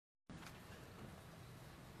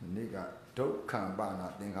Nika Dokha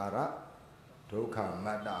Bana Tingara Dokha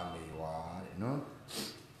Madame no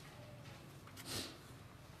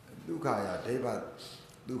Dukaya Deva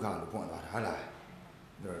Dukha Lupon Hala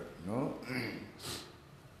no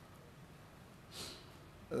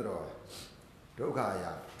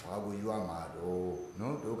Dokaya Pabu Yuamado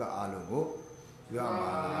no Doka Alugo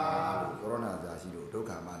Yuamado Corona Zasilo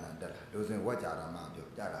Dokha Mana doesn't watch out a map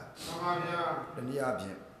Jara the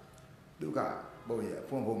Niabian Duka Boy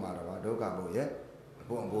Fumbo Mara Doka Boye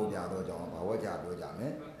Fumbo Yado John watch out do Jame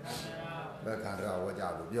Bakandra watch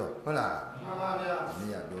out of your Hola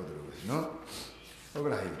Nia do no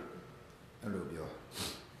Ola Alubio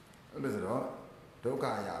Elizabeth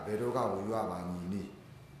Dokaya Bedoka Yuamani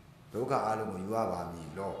Doka Alu Yuamani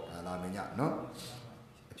law Alamina no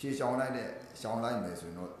She shall like it, shall like me, so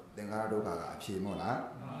no, then I doka, she mona,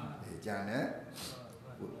 Janet,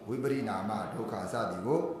 we bring Nama, Doka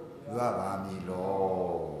Sadigo, you have a me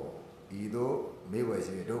law. Ido, may we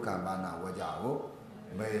say Doka Mana Wajao,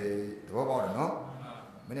 may talk about no,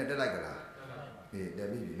 minute like that. The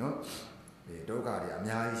baby, no, the Doka, the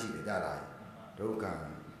Amia, she the Dala, Doka,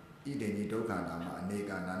 eating Doka Nama,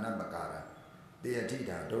 Nega, Nana Bakara. They are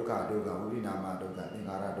Tita, Doka, Doka, Urinama, Doka,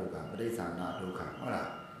 Ningara Doka, Resana Doka,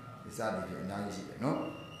 Hola. Isadi nice, no?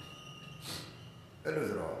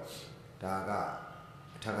 Eluzro, Daga,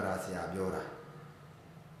 Tagarasia Biora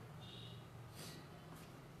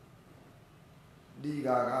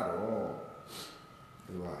Digagaro,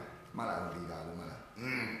 you are Mala Digalo Mala.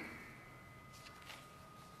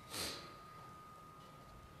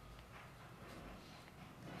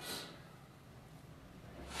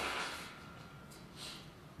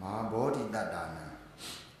 My body that done,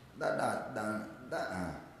 that.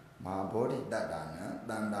 My body that done,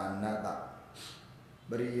 nada.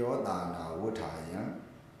 Brio dana wutaya.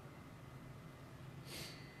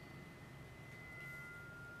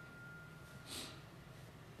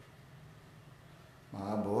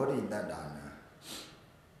 My body that done,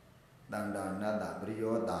 nada.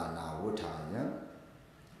 Brio dana wutaya.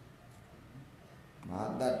 My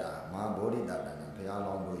dada, my body that done, pay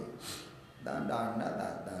along with Danda nada,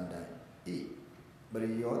 danda, eat.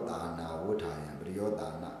 Brio dana wutaya, brio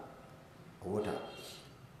dana. Water.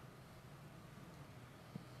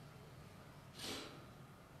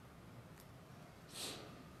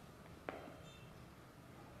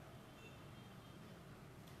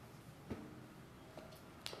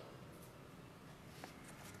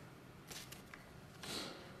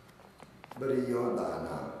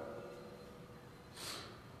 Briyodana.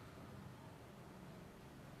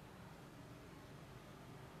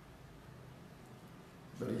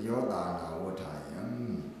 Briyodana water.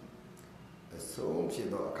 So she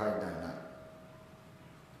do a kind of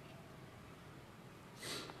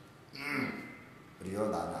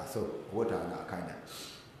Riodana, so water na kind of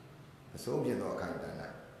so she do a kind of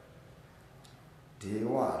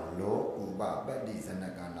Dewa lo uba badis and a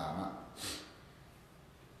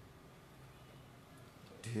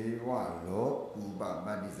Dewa lo uba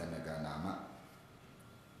badis and a ganama.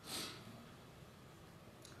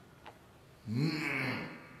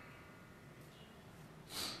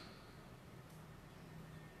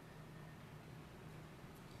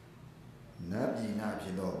 Nabi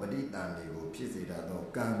Napido, Baditanigo,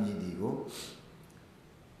 Pisidado, Gamidigo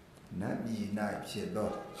Nabi Napido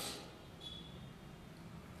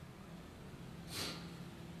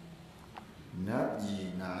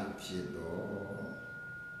Nabi Napido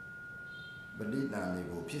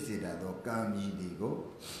Baditanigo, Pisidado, Gamidigo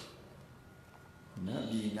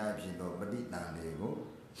Nabi Napido, Baditanigo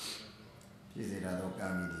Pisidado,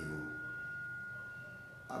 Gamidigo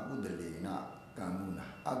Abudelina. Kamuna,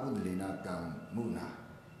 Abudlina Kamuna,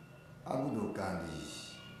 Abudu Kandi,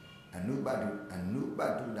 Anubadu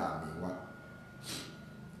Dami, what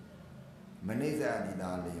Maneza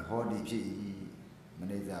Didali, Hodi P.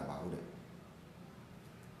 Maneza Baude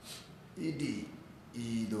Idi,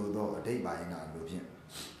 Ido, day by Nalupian,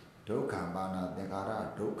 Dokambana,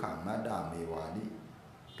 Dekara, Doka, Madame Wadi,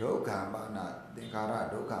 Dokambana, Dekara,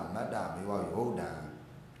 Doka, Madame Yoda,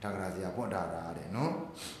 Tagarazia Pontara, no?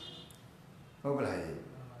 Oblai,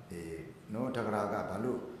 no Tagaraga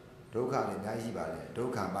Balu, Doka de Naibale,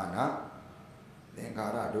 Doka Bana, then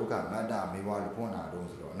Kara, Doka, Madame, Miwalpona,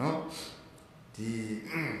 Rosro, no? The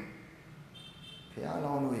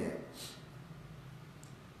Pialon way.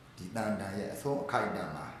 The Danda, so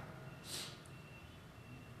Kaidama.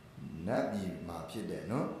 Nabi, my pide,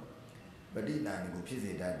 no? But the Danda go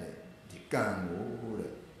pizzy that the Gango,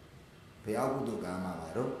 Piabudo Gama,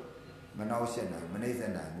 Manausen,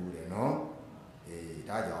 Manazan, no?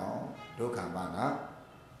 Dajon, Dokambana,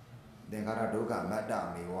 သင်္ခါရဒုက္ခမတ္တ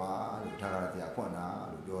မေဝါလို့ထာဂရဆရာဖွင့်တာ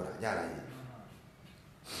လို့ပြောတာရလားကြီး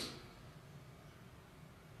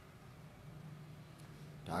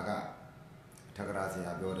ဒါကထာဂရဆ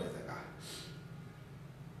ရာပြောတဲ့စကား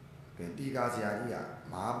ကဲတိကာဆရာကြီးက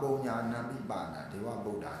မဟာပုံညာနံပိပါဏဒေဝ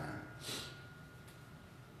ဗုဒ္ဓနာ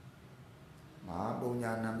မဟာပုံ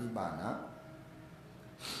ညာနံပိပါဏ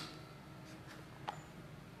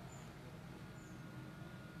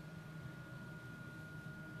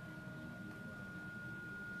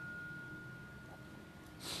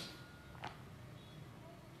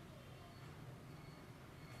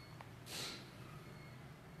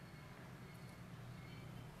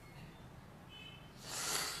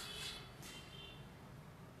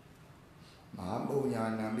ပုံညာ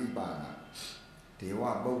နံပိပါဏဒေဝ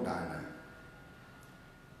ဗုဒ္ဓနာ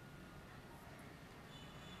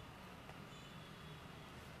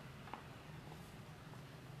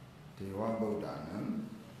ဒေဝဗုဒ္ဓနာ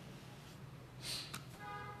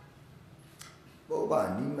ပုပ္ပ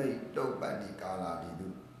နိမိတ်တုပ္ပတ္တိကာလာတိတု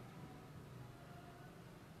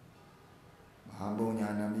မဟာပုံညာ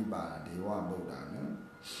နံပိပါဏဒေဝဗုဒ္ဓနာ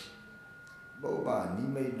ပုပ္ပနိ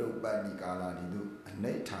မိတ်တုပ္ပတ္တိကာလာတိတုအ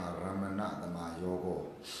နိဋ္ဌာရမဏသမာယောကော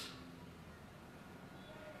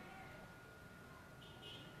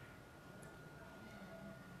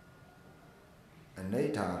အနိ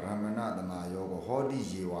ဋ္ဌာရမဏသမာယောကောဟောတိ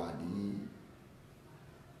ယေဝတိ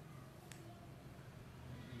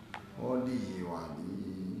ဟောတိယေဝတိ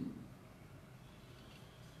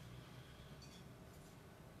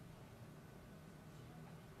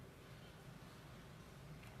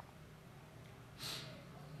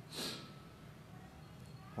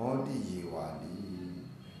ဟောတိယေဝတိ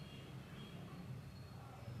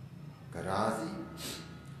ကရာစီ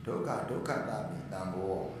ဒုက္ခဒုက္ခတာမိတံ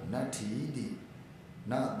ဘောနတ္ထိတိ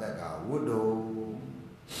နတကဝုဒ္ဓော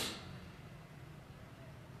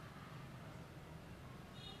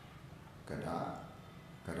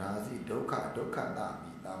ကရာစီဒုက္ခဒုက္ခတာ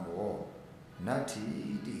မိတံဘောနတ္ထိ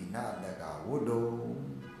တိနတကဝုဒ္ဓော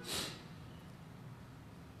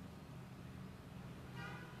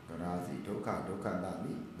ရာစီဒုက္ခဒုက္ခတာ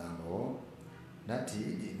မိတံဘောနတ္ထိ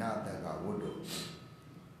တိနတကဝုဒ္ဓော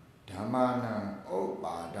ဓမ္မာနံဥပ္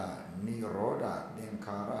ပါဒနိရောဓသင်္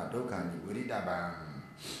ခါရဒုက္ခနိဝိရိတပံ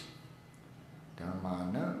ဓမ္မာ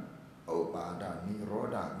နံဥပ္ပါဒနိရော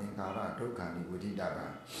ဓသင်္ခါရဒုက္ခနိဝိရိတပံ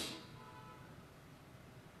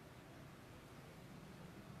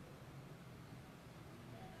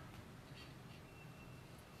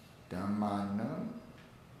ဓမ္မာနံ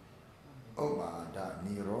ဥပ္ပါဒ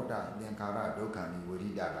နိရောဓသင်္ခါရဒုက္ခနိဝိရိ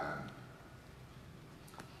တပံ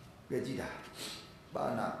ပြကြည့်တာပါ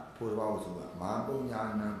ဏဖို့တော်ဘောဆိုတာမဟာပုံညာ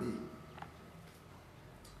နံပိ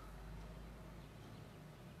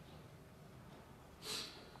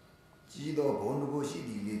ကြီးသောဘုံတကိုရှိသ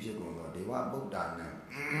ည်လေးဖြစ်ကုန်သောဒေဝဗုဒ္ဓနံ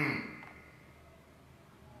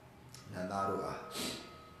နန္တာတို့အား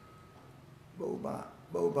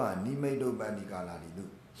ပုပ္ပနိမိတ်တုပ္ပန္တိကာလာတိတု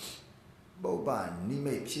ပုပ္ပနိ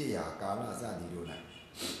မိတ်ဖြစ်ရာကာလစသည်တို့၌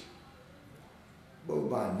ပုပ္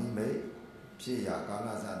ပနိမိတ်ဖြစ်ရာကာလ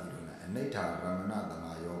စသည်တို့၌အနိဋ္ဌာရမဏသ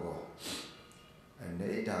မာယောကောအနိ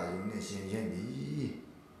ဋ္ဌာယုနှင့်ရှင်ခြင်းသည်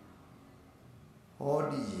ဟော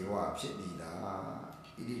တိယေဝဖြစ်သည်သာ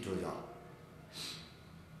ဣတိထိုကြောင့်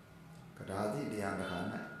ကဒါတိတရားတစ်ခါ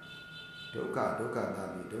၌ဒုက္ခဒုက္ခတာ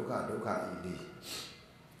ပိဒုက္ခဒုက္ခဤလေး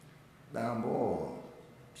တံဘော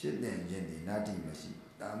ဖြစ်တဲ့ခြင်းသည်နတ္တိမရှိ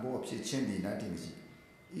တံဘောဖြစ်ခြင်းသည်နတ္တိမရှိ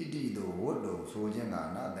ဣတိသို့ဝတ္တုဆိုခြင်းက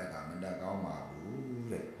နတကမတတ်ကောင်းပါဘူး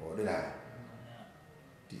တဲ့ဟောတယ်လား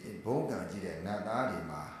ဒီဘုံကံကြီးတဲ့နတ်သားတွေ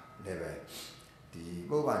မှာလည်းပဲဒီ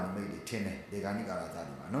ပုပ္ပနိမိတ်တွေထင်းတယ်ဒေဂာနိကာလစသ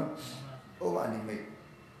ည်မှာနော်ပုပ္ပနိမိတ်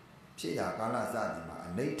ဖြစ်ရာကာလစသည်မှာအ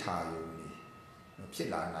နိဋ္ဌာယုံနေဖြစ်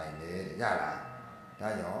လာနိုင်တယ်ရလားဒါ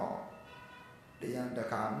ကြောင့်တရားတစ်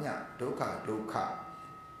ခါမြဒုက္ခဒုက္ခ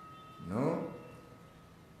နော်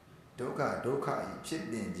ဒုက္ခဒုက္ခဖြစ်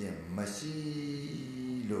တင်ခြင်းမရှိ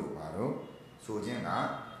လို့ပါတော့ဆိုခြင်းက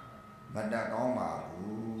မတတ်ကောင်းပါ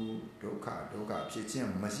ဘူးဒုက္ခဒုက္ခဖြစ်ခြင်း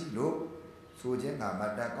မရှိလို့ဆိုခြင်းကမ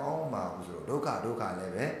တတ်ကောင်းပါဘူးဆိုတော့ဒုက္ခလ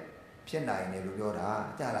ည်းပဲဖြစ်နိုင်တယ်လို့ပြောတာ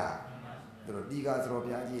ကြားလားသူတို့ဒီကသရောဘု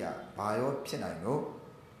ရားကြီးကဘာရောဖြစ်နိုင်လို့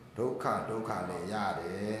ဒုက္ခလည်းရတ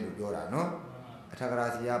ယ်လို့ပြောတာနော်အထက်ကရာ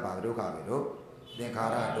စီကဘာဒုက္ခပဲလို့သင်္ခါ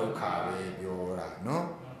ရဒုက္ခပဲပြောတာနော်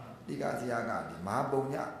ဒီကစီကဒီမဟာပုံ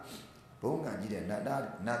ညဘုံကံကြီးတဲ့နတ်သား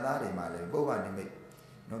တွေမှာလည်းပုပ္ပနိမိတ်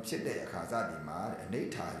နော်ဖြစ်တဲ့အခါစသည်မှာအနိဋ္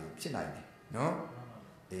ဌာယူဖြစ်နိုင်တယ်နော်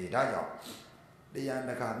ဒါကြောင့်တရားတ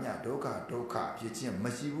စ်ခါမြဒုက္ခဖြစ်ခြင်းမ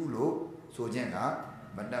ရှိဘူးလို့ဆိုခြင်းက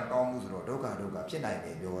မတတ်ကောင်းဘူးဆိုတော့ဒုက္ခဖြစ်နိုင်တ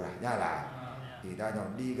ယ်ပြောတာရလားဒါကြော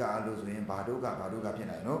င့်ဒီကအလို့ဆိုရင်ဘာဒုက္ခဖြစ်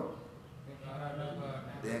နိုင်နော်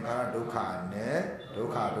သင်္ခါရဒုက္ခနဲ့ဒု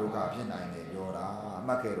က္ခဖြစ်နိုင်တယ်ပြောတာအ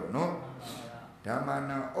မှတ်ခဲ့တော့နော်ဓမ္မ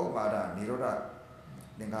နံဥပ္ပါဒနိရောဓ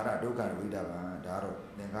သင်္ခါရဒုက္ခဝိဒဗံဒါတော့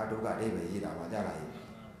သင်္ခါရဒုက္ခအိဗေရေးတာပါကြားလား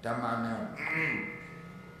ဓမ္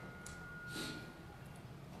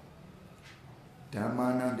မ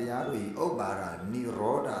နံတရားတို့ဥပ္ပါဒနိ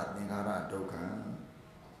ရောဓသင်္ခါရဒုက္ခ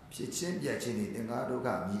ဖြစ်ချင်းပြက်ချင်းဒီသင်္ခါရဒုက္ခ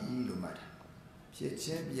မြည်ဤလို့မှတ်တာဖြစ်ချ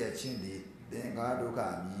င်းပြက်ချင်းဒီသင်္ခါရဒုက္ခ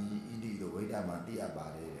မြည်ဤဒီလိုဝိဒဗံသိအပ်ပါ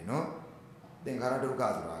လေနော်သင်္ခါရဒုက္ခ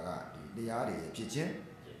ဆိုတာကဒီတရားတွေဖြစ်ချင်း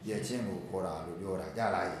ပြက်ချင်းကိုခေါ်တာလို့ပြောတာ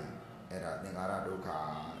ကြားလားအဲ့ဒါသင်္ခါရဒုက္ခဒါ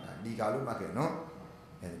ဒီကာလို့မှတ်ခဲ့နော်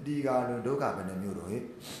ဒီကာလို့ဒုက္ခဘယ်နှမျိုးတော့ဟဲ့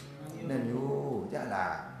နှစ်မျိုးကြား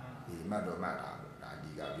လားဒီမှတ်တော့မှတ်တာဒါ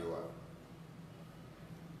ဒီကာပြောရ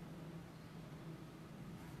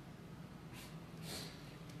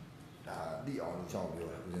ဒါသိအောင်လို့ရှောင်းပြော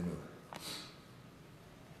တာဦးဇင်းတို့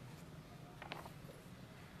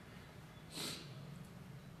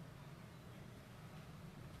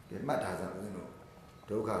ဒီမှတ်ထားစမ်းဦးဇင်းတို့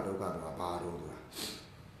ဒုက္ခဆိုတာဘာလို့ဆိုတာ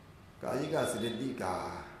ကာယိကစရတိကာ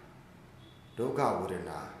ဒုက္ခဝေဒ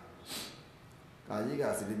နာကာယိက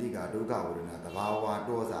စရတိကာဒုက္ခဝေဒနာသဘာဝ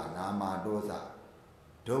တောဇာနာမတောဇာ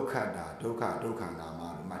ဒုက္ခတာဒုက္ခနာမ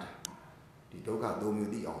လို့မှတ်တာဒီဒုက္ခသုံး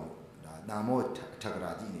မျိုးသိအောင်လို့ဒါတာမောထက္က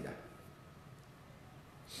ရာကြည့်နေတာ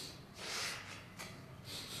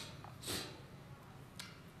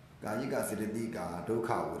ကာယိကစရတိကာဒုက္ခ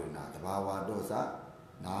ဝေဒနာသဘာဝတောဇာ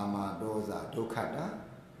နာမတောဇာဒုက္ခတာ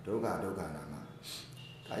ဒုက္ခနာမ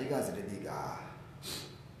ကာယိကစရတိကာ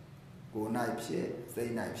ကိုယ်၌ဖြစ်စိ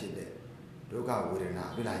တ်၌ဖြစ်တဲ့ဒုက္ခဝေဒနာ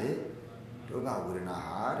ဟုတ်လားဟဲ့ဒုက္ခဝေဒနာ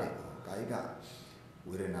ဟာတဲ့ကာယိက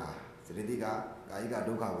ဝေဒနာစရတိကာကာယိက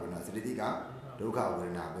ဒုက္ခဝေဒနာစရတိကာဒုက္ခဝေ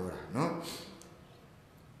ဒနာပြောတာနော်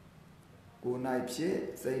ကိုယ်၌ဖြစ်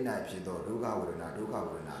စိတ်၌ဖြစ်သောဒုက္ခဝေဒနာဒီ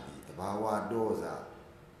သဘာဝတောဇာ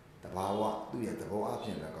သဘာဝသူ့ရဲ့သဘောအဖြ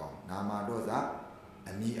စ်လည်းကောင်းနာမတောဇာအ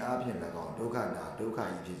မည်အဖြစ်လည်းကောင်းဒုက္ခနာဒုက္ခ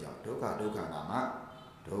ကြီးဖြစ်ကြောင်းဒုက္ခနာမ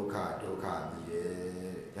ဒုက္ခမြည်တယ်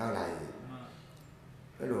ရောက်လာရဲ့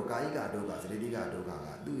အဲ့လိုကာယိကဒုက္ခစရတိကဒုက္ခက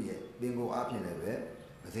သူ့ရဲ့သင်္ကိုယ်အဖြစ်လည်းပဲ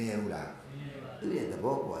မဆင်းရဲဘူးလားသူ့ရဲ့သ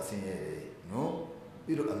ဘောကိုဆင်းရဲတယ်နော်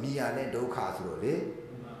ပြီးတော့အမည်အနဲ့ဒုက္ခဆိုတော့လေ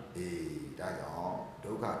အေးဒါကြောင့်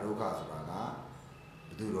ဒုက္ခဆိုတာကဘယ်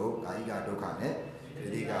သူတော့ကာယိကဒုက္ခနဲ့စရ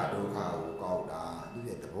တိကဒုက္ခကိုကောက်တာသူ့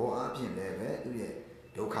ရဲ့သဘောအဖြစ်လည်းပဲသူ့ရဲ့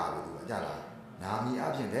ဒုက္ခလို့သူကကြလားနာမည်အ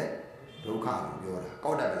ဖြစ်လည်းဒုက္ခလို့ပြောတာ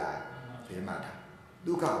ကောက်တယ်မလားဒီမှာတာ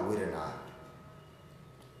ဒုက္ခဝေဒနာ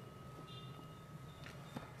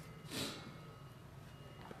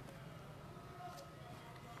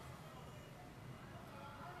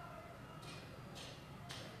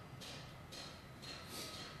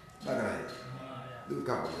ဒါကလည်းဒုက္ခ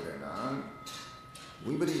ဝေဒနာ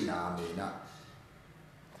ဝိပရိနာမေန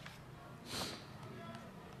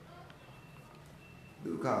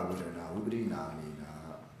ဒုက္ခဝေဒနာဝိပရိနာမေန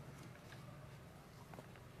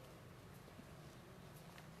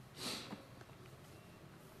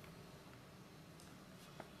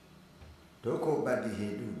ဒုက္ခပတ္တိဟေ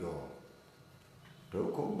တုတောဒု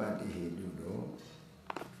က္ခပတ္တိဟေတုတော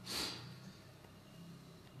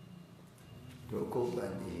ဒုက္ခပ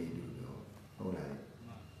တ္တိဟေတုတောဟုတ်လား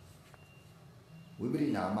ဝိပရိ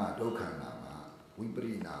နာမဒုက္ခနာမဝိပ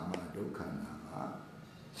ရိနာမဒုက္ခနာမ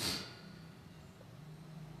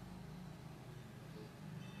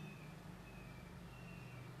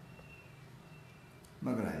မ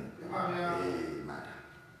ဂရိုင်းမှန်ပါဗျာအေးမှန်တာ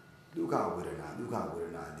ဒုက္ခဝေဒနာသည်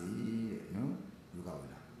တဲ့နော်ဒုက္ခဝေဒ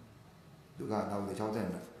နာဒုက္ခနောက်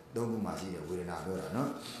63ခုမှရှိတဲ့ဝေဒနာပြောတာနော်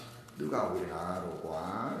ဒုက္ခဝေဒနာကတော့ကွာ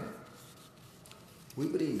တဲ့ဝိ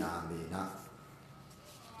ပရိနာမေန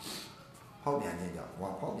ဖောက်ပြန်ခြင်းကြောင့်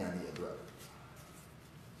ဖောက်ပြန်တဲ့အတွက်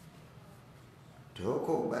ဒုက္ခ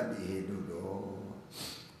ပတ္တိဟေတုတော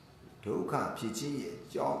ဒုက္ခဖြစ်ခြင်းရဲ့အ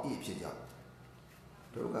ကြောင်းအဖြစ်ကြောင့်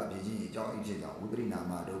ဒုက္ခဖြစ်ခြင်းရဲ့အကြောင်းအဖြစ်ကြောင့်ဝိပရိနာ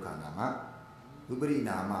မဒုက္ခနာမဝိပရိ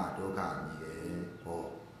နာမဒုက္ခမြည်တယ်ဟော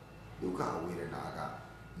ဒုက္ခဝေဒနာက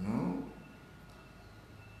နော်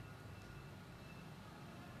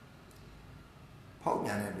ဖောက်ပြ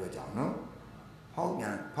န်တဲ့အတွက်ကြောင့်နော်ဖောက်ပြ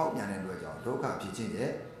န်တဲ့အတွက်ကြောင့်ဒုက္ခဖြစ်ခြင်း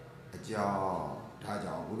ရဲ့အကြောင်းဒါ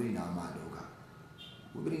ကြောင့်ဝိပရိနာမဒုက္ခ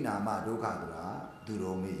ဆိုတာသူ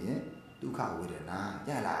တော်မေးရင်ဒုက္ခဝေဒနာ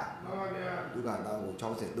ကြလားမှန်ပါဗျာဒုက္ခတောင်းကို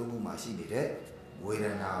63ခုမှရှိနေတဲ့ဝေဒ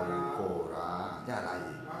နာကိုခေါ်တာကြလားမှ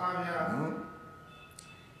န်ပါဗျာနော်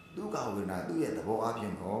ဒုက္ခဝေဒနာသူ့ရဲ့သဘောအပြ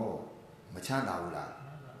င်တော့မချမ်းသာဘူးလား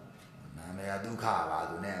နာမည်ကဒုက္ခပါ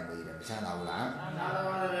သူနဲ့မေးတယ်မချမ်းသာဘူးလားချမ်းသာ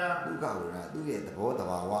ပါဗျာဒုက္ခဝေဒနာသူ့ရဲ့သဘောတ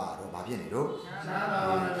ဘာဝတော့ဘာဖြစ်နေတော့ချမ်းသာ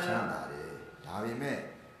ပါဗျာချမ်းသာတယ်ဒါပေမဲ့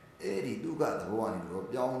အဲ့ဒီဒုက္ခသဘောကနေတော့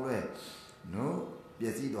ပြောင်းလဲနော်ပျ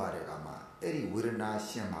က်စီးသွားတဲ့အခါမှာအဲ့ဒီဝေဒနာ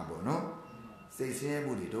ရှင်မှာပေါ့နော် စိတ်ဆင်းရဲ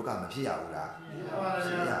မှုတွေဒုက္ခမဖြစ်ရဘူးလားဖြ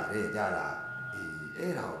စ်ရတယ်ကြလား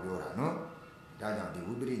အဲ့ဒါကိုပြောတာနော်ဒါကြောင့်ဒီ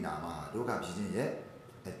ဝိပရိနာမဒုက္ခဖြစ်ခြင်းရဲ့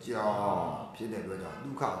အကြောင်းဖြစ်တဲ့အတွက်ကြောင့်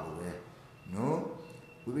ဒုက္ခကိုပဲနော်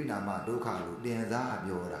ဝိပရိနာမဒုက္ခလို့တင်စား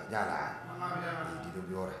ပြောတာကြလားမှန်ပါဗျာဒီလို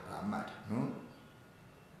ပြောတာဒါမှတ်တာနော်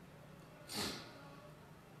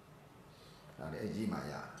ဒါလည်းအကြီးမှ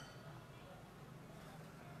ရ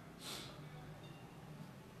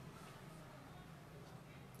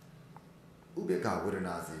ဥပေက္ခဝေဒ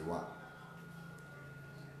နာစေဝ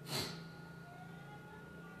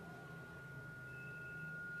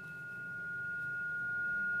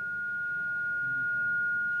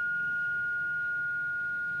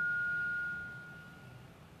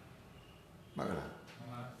မှန်ကလား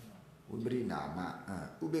ဝိပရိနာမ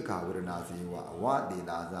ဥပေက္ခဝေဒနာစေဝအဝတေ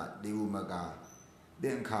တာသတေဝမကသ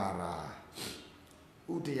င်္ခါရာ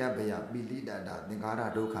ဥတယဘယပိလိတတသင်္ခါရ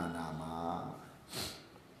ဒုက္ခနာမ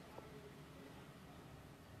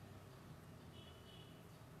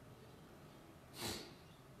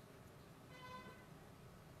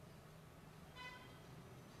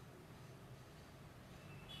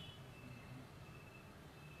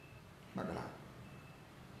မှန်ကလား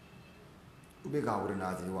ဥပေက္ခဝေဒနာ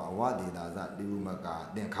စေဝအဝတေတာသတေဝမက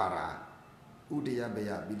သင်္ခါရာဥတယဘယ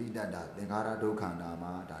ပိလိတတသင်္ခါရဒုက္ခနာမ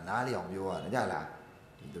ဒါနားလျောင်ပြောရတယ်ကြလား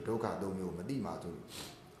ဒီဒုက္ခသုံးမျိုးမသိမှဆို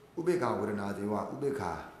ဥပေက္ခဝေဒနာစေဝဥပေက္ခ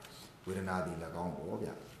ဝေဒနာဒီ၎င်းပေါ့ဗျ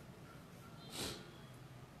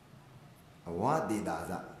အဝတေတာ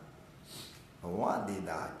သအဝတေ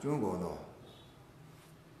တာကျွန်းကုန်သော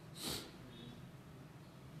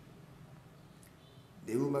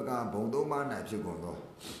ဒေဝမကဘုံသုံးပါး၌ဖြစ်ကုန်သော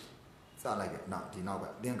စလိုက်ခဲ့နောက်ဒီနောက်က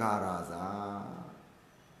သင်္ခါရစာ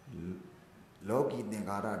လောကီသင်္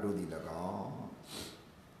ခါရတို့သည်၎င်း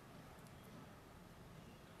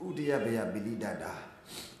ဥဒယဘယပိလိတတာ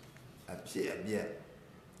အဖြစ်အပျက်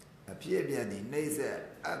သည်နှိမ့်ဆက်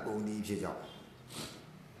အကုန်သည်ဖြစ်ကြောင်း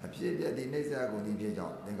အဖြစ်အပျက်သည်နှိမ့်ဆက်အကုန်သည်ဖြစ်ကြော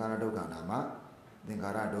င်းသင်္ခါရဒုက္ခနာမှာသင်္ခါ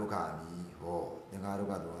ရဒုက္ခအမည်ဟောသင်္ခါရဒုက္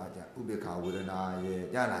ခတော့အကြဥပေက္ခဝေဒနာရဲ့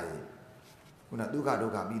ကြလာရဲ့ခုနဒုက္ခဒု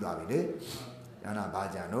က္ခပြီးသွားပြီလေဉာဏဘာ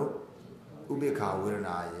ကြံတို့ဥပေက္ခဝေဒ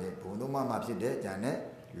နာရဲ့ဘုံသုံးပါးမှာဖြစ်တဲ့ဉာဏ်နဲ့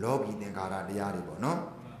လောကီသင်္ခါရတရားတွေပေါ့နော်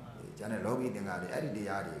ဉာဏ်နဲ့လောကီသင်္ခါရတွေအဲ့ဒီတ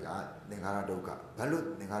ရားတွေကသင်္ခါရဒုက္ခဘာလို့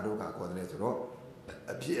သင်္ခါရဒုက္ခခေါ်တယ်လဲဆိုတော့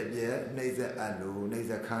အဖြစ်အပျက်နှိမ့်ဆက်အပ်လို့နှိမ့်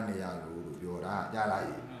ဆက်ခန်းနေရလို့ပြောတာကြားလား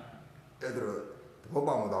အဲ့ဒါသဘော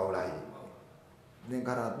ပေါက်မသွားဘူးလားသင်္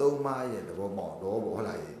ခါရသုံးပါးရဲ့သဘောပေါက်တော့ဟုတ်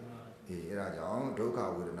လားအဲ့ဒါကြောင့်ဒုက္ခ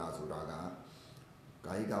ဝေဒနာဆိုတာက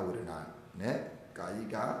ကာယကဝေဒနာနဲ့ကာယ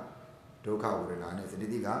ကဒုက္ခဝေဒနာနဲ့စတိ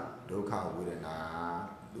တိကဒုက္ခဝေဒနာ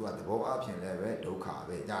သူကသဘောအပြင်လည်းပဲဒုက္ခ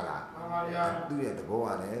ပဲကြလားမှန်ပါဗျာသူရဲ့သဘောက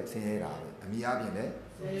လည်းဆင်းရဲတာပဲအမိအပြင်လည်း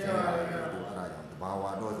ဆင်းရဲတာပဲသူအဲ့ဒါကြောင့်တဘာဝ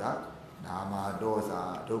တော့သာနာမတော့သာ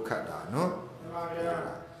ဒုက္ခတာနော်မှန်ပါဗျာ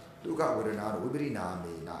ဒုက္ခဝေဒနာတော့ဝိပရိနာ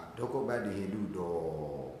မေနဒုက္ခပတ္တိဟိတုတော်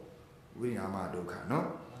ဝိရိနာမဒုက္ခနော်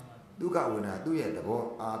ဒုက္ခဝေဒနာသူ့ရဲ့သဘော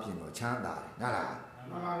အပြင်တော့ချမ်းသာတယ်ဟုတ်လား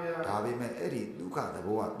မှန်ပါဗျာဒါပေမဲ့အဲ့ဒီဒုက္ခသ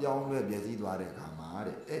ဘောကပြောင်းလဲပြည့်စည်သွားတဲ့အခါမှာ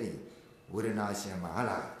တဲ့အဲ့ဒီဝေဒနာရှင်မှာဟုတ်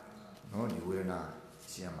လားနော်ဒီဝေဒနာ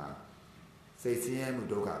ရှင်မှာစိတ်ဆင်းရဲမှု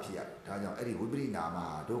ဒုက္ခဖြစ်ရဒါကြောင့်အဲ့ဒီဝိပရိနာမ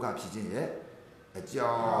ဒုက္ခဖြစ်ခြင်းရဲ့အ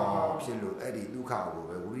ကြောင်းဖြစ်လို့အဲ့ဒီဒုက္ခကို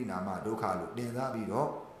ပဲဝိပရိနာမဒုက္ခလို့တင်စားပြီးတော့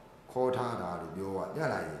ခေါ်ထားတာလို့ပြောရကြ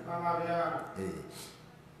လားမှန်ပါဗျာ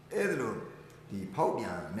အဲ့ဒါလို့ဒီဖောက်ပြ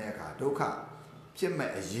န်တဲ့အခါဒုက္ခဖြစ်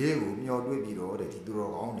မဲ့အရေးကိုမျှော်တွေးပြီးတော့တဲ့ဒီသူ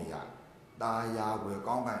တော်ကောင်းတွေကตาယာပွဲ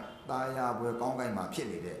ကောင်းကိုင်းตาယာပွဲကောင်းကိုင်းမှာဖြစ်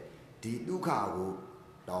နေတဲ့ဒီဒုက္ခကို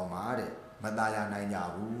တောင်းပါတဲ့မตาယာနိုင်ကြ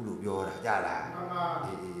ဘူးလို့ပြောတာကြလားမှန်ပါ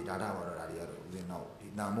ဒါတာပါတော့ဒါတွေကတော့ဦးဇင်းတော့ဒီ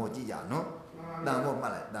တန်မို့ကြည့်ကြနော်တန်မို့မှ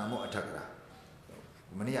တ်လိုက်တန်မို့အထက်ကရာ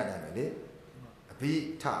မနေ့ကတိုင်းပဲလေအဘိ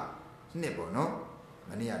ထနှစ်ပေါ့နော်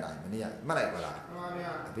မနေ့ကတိုင်းမနေ့ကမှတ်လိုက်ပါလားမှန်ပါ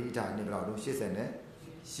ဗျာအဘိထနှစ်ဘယ်လောက်တော့80နဲ့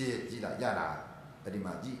ရှေ့ကြည့်လိုက်ရတာအဲ့ဒီ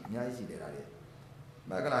မှာကြည့်အများကြီးရှိတယ်ဒါတွေ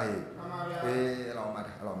မှတ်ကလားဟေးမှန်ပါဗျာအဲ့လောက်မှတ်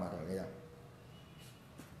အဲ့လောက်မှတ်တော့ကြရ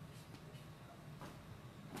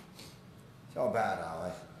ရှောက်ပါတာပဲ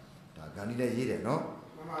ဒါဂန္ဒီလည်းရေးတယ်နော်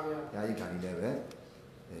မှန်ပါဗျာဘုရားကြီးဂန္ဒီလည်းပဲ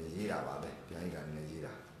ရေးတာပါပဲဘုရားကြီးဂန္ဒီလည်းရေး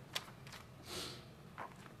တာ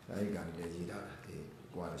ဘုရားကြီးဂန္ဒီလည်းရေးတာ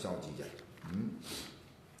ကိုကတော့ရှောက်ကြည့်ကြ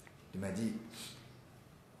ဒီမှာကြည့်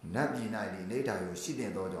နတ်ပြည်၌ဒီနေထာကိုရှိ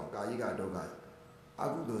တဲ့သောကြောင့်ကာယကဒုက္ခအ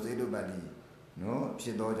ကုသိုလ်စေတုပ္ပတ္တိနော်ဖြ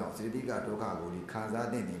စ်သောကြောင့်စေတိကဒုက္ခကိုဒီခံစား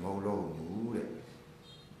တဲ့နေမဟုတ်လို့ဘူးတဲ့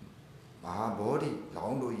မဟာဘောဓိလော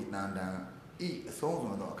င်းတို့ဤတန်တန်ဤအဆုံးစွ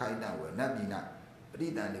န်သောအခိုက်အတန့်ဝယ်နတ်ပြည်၌ပရိ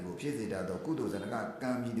တန်တွေကိုဖြစ်စေတတ်သောကုသိုလ်ဇနကကံ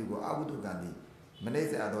ပြည်သူကိုအကုသိုလ်ကံသည်မနှိမ့်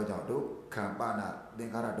ဆက်သောကြောင့်ဒုက္ခံပနာသ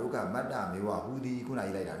င်္ခါရဒုက္ခမတ္တမေဝဟူသည်ခုန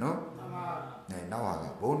ရေးလိုက်တာနော်မှန်ပါနောက်ဟာက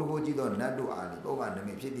ဘုံတဘိုးကြည့်သောနတ်တို့အားလိပုဗ္ဗန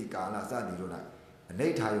မိဖြစ်သည့်ကာလစသည်တို့၌အနိ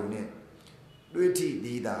ဋ္ဌာယုန်နှင့် တွေ့ထိသ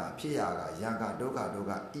ည်သာဖြစ်ရာကယံကဒုက္ခဒုက္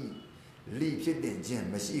ခဤလိဖြစ်တဲ့ခြင်း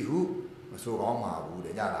မရှိဟုမဆိုကောင်းပါဘူး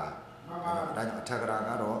တဲ့ကြလားဒါကြောင့်အထက်ကရာ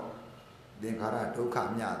ကတော့သင်္ခါရဒုက္ခ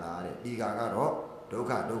မြတာတဲ့ဒီကာကတော့ဒုက္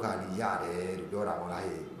ခဒုက္ခလိရတယ်လို့ပြောတာမဟုတ်လား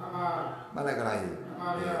ဟဲ့မှန်ပါမှတ်လိုက်ကလားဟဲ့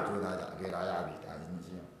ကျိုးသားကြအကေလာရပြီဒါချင်းချ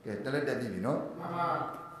င်းကဲတက်လက်တက်ပြီနော်မှန်ပါ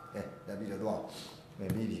တက်ပြီတော့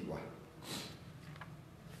ပြီးပြီကွာ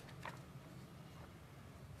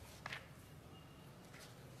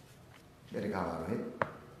ဘယ်တကားပါလဲ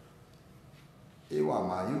ဧဝ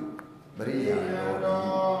မာယုပရိယံ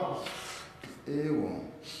တော်ဧဝံ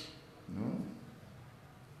နော်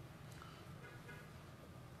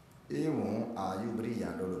ဧဝံအာယုပရိယံ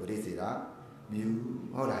တော်လို့ပြိစေတာမြူ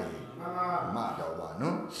ဟုတ်လားရေမတော်ပါ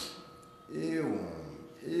နော်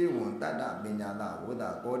ဧဝံတတ္တပညာတဝတ္တ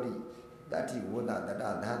ကောတိတတ္တိဝတ္တတတ္တ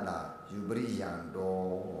သတ္တယူပရိယံ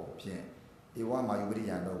တော်ဖြင့်ဧဝမာယုပရိ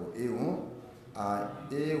ယံတော်ကိုဧဝံအာ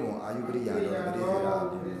ယုပရိယံတော်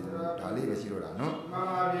ပြိစေတာဒါလေးပဲရှိတော့တာနော်မှန်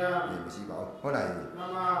ပါဗျာမရှိပါဘူးဟုတ်လားရေမှ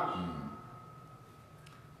န်ပါ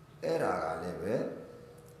အဲ့ဒါကလည်းပဲ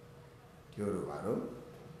ပြောလို့ပါတော့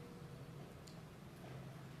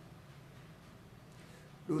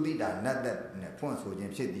လူတိတာနတ်သက်နဲ့ဖွင့်ဆိုခြ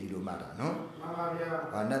င်းဖြစ်သည်လို့မှတ်တာနော်မှန်ပါဗျာ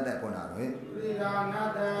ဟာနတ်သက်ဖွင့်တာတော့ဟဲ့လူတိတာနတ်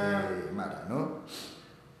သက်မှတ်တာနော်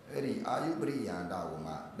အဲ့ဒီအာယုပရိယံတာကို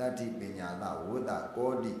မှတတ္တိပညာသဝတ္တ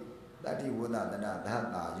ကောတိတတ္တိဝတ္တတဏ္ဍသတ္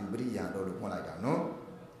တာယူပရိယံတော်လို့ဖွင့်လိုက်တာနော်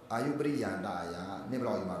အာယုပရိယံတာအရာနှစ်ဘယ်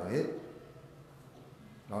လောက်ယူမှာတော့ဟဲ့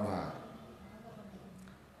တော့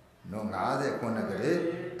နော်59ကလေး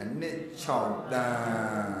အနှစ်6တ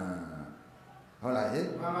န်းဟုတ်လားဟဲ့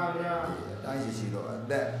မှန်ပါဗျာအတိုင်းရှိတော့အ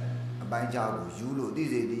သက်အပိုင်းခြားကိုယူလို့သိ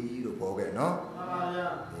စေသည်လို့ပြောခဲ့နော်မှန်ပါဗျာ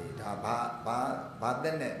ဒါဘာသ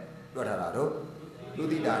က်နဲ့တွက်ထားတာတော့လူ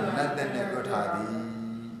တိတာနတ်သက်နဲ့တွက်ထားသည်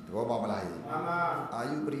သဘောပေါက်မလားဟဲ့မှန်ပါအာ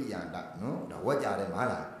ယုပရိယံတနော်ဒါဝက်ကြတယ်မဟုတ်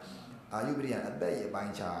လားအာယုပရိယံအသက်ရဲ့အပို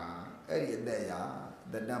င်းခြားအဲ့ဒီအသက်အရာ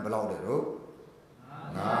သက်တမ်းဘယ်လောက်လဲတော့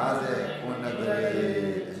59ကလေး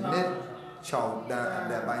အနှစ်6တန်းအ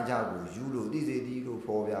သက်ပိုင်းခြားကိုယူလို့သိစေသည်လို့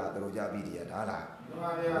ဖော်ပြတို့ကြပြီးတည်းဒါလားမှန်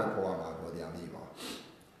ပါဗျာဖော်ရမှာပေါ်တရားမရှိပါဘူး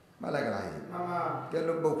မှတ်လိုက်ကလားဟဲ့မှန်ပါကဲ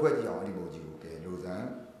လို့ပုတ်ခွဲကြည့်အောင်အဲ့ဒီပုံကြီးကိုကဲလိုစံ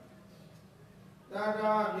တတ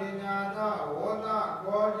ပညာသဝတ္တ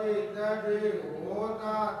ဘောဓိတတိဝတ္တ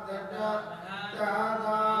တတသာ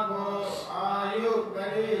သာဘောအာယုပ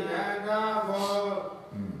ရိယန္တာဘော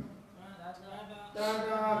တတ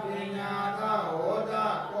ပညာသဝတ္တ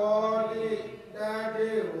ဘောဓိတတိ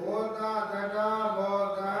ဝတ္တတတဘော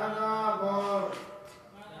သာသာဘော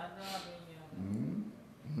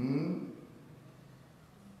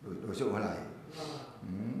တို့ရှုပ်ဟလား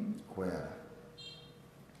ခွဲရတာ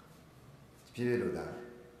ပြည့်လို့သား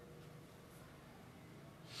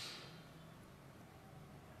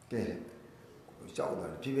ကဲရှောက်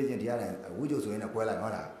တော့ဖြည်းဖြည်းချင်းတရားတိုင်းဝိဇ္ဇုဆိုရင်လည်းခွဲလိုက်ဟု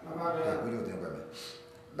တ်လားမှန်ပါဗျာဝိဇ္ဇုတင်ခွဲမယ်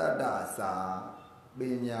တတ္တစာပ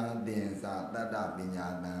ညာသင်္စာတတ္တပညာ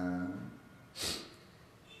တံ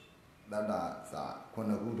တတ္တစာခု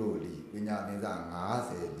နှစ်ခုတို့လီပညာသင်္စာ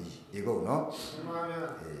50လီဒီကုတ်နော်မှန်ပါဗျာ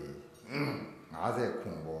50ခွ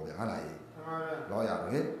န်ပေါ်ဗျာဟုတ်လားမှန်ပါဗျာလောရ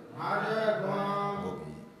တော့ဟဲ့50ခွန်ဟုတ်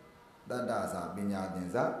ပြီတတ္တစာပညာသ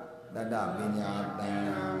င်္စာတတ္တပညာတံ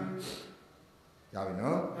ရပြီ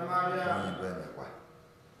နော်မှန်ပါဗျာပြောရင်တွေ့မယ်ကွာ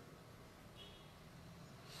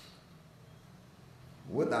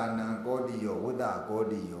ဝတ္တနံကောတိယောဝတ္တကော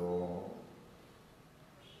တိယော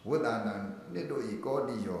ဝတ္တနံနှစ်တို့ဤကော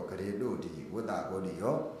တိယောဂရေတို့ဒီဝတ္တကောတိ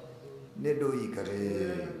ယောနှစ်တို့ဤဂရေ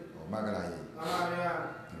ဟောမကလာကြီးမှန်ပါဗျာ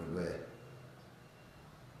ဒီလိုပဲ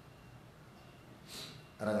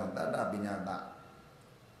အဲ့ဒါကြောင့်တတ္တပညာတ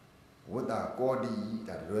ဝတ္တကောတိ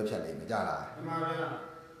ဒါလွယ်ဖြတ်လိမ့်မကြလားမှန်ပါဗျာ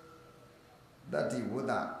တတ္တိဝတ္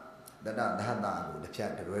တတတ္တသဟတာကိုတစ်ဖြ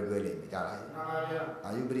တ်တွဲတွဲလိမ့်မကြလားမှန်ပါဗျာအာ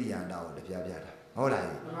ယုပရိယန္တာကိုတစ်ဖြတ်ပြတာဟုတ်လား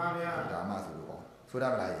မှန်ပါဗျာဒါမှဆိုလို့ပေါ့ဆိုရ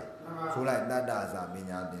မလားဆိုလိုက်တတ္တစာပ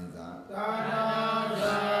ညာသင်္စာတတ္တ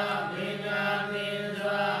စာပညာသင်္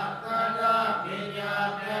စာတတ္တပညာ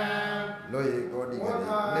တံလို့ရေကောတိကလေး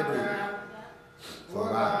နှစ်တို့ဆို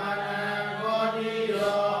ပါကောတိ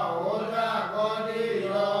ရောဝတ္တကောတိ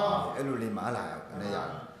ရောအဲ့လိုလေးမလားအနေရ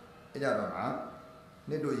အဲ့ကြတော့မှာ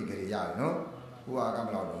နှစ်တို့ဤကြရရနော်ဟိုကမ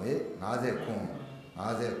လောက်တော့ဟဲ့50ခွန်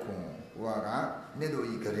50ခွန်ဟိုကနှစ်တို့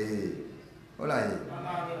ဤကြရဟုတ်လားဟဲ့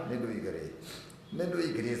နှစ်တို့ဤကြရနှစ်တို့ဤ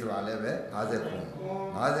ကြရဆိုတာလည်းပဲ50ခွန်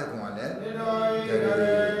50ခွန်ကလည်းနှစ်တို့ဤကြ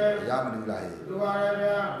ရရမလို့လားဟဲ့တူပါရဲ့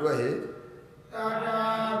ဗျာတွေ့ဟဲ့တတ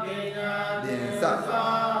ပညာသင်္စာ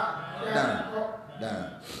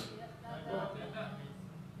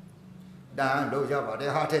တန်လို့ရပါတ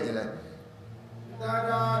ယ်ဟာထည့်ခြင်းလဲတ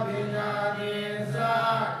တပညာသင်္စာ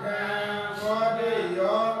တံကောတိ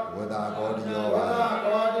ယောဝတ္တကောတိယောဝတ္တ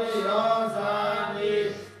ကောတိယောသာတိ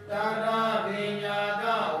တတပ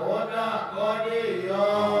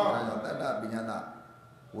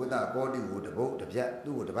ဒကောတိကိုတပုတ်တစ်ပြက်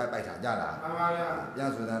သူ့ကိုတစ်ပိုက်ပိုက်ထားကြလားမှန်ပါဗျာပြန်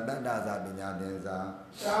ဆိုတာတတ္တဇာပညာတင်စာ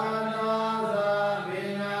တတ္တဇာပ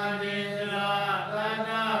ညာတင်စာတတ္တ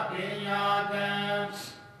ပညာတံ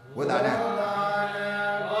ဝိဒ္ဓနဲ့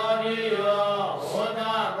ကောတိယောဝိဒ္ဓ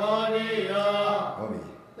ကောတိယောဟုတ်ပြီ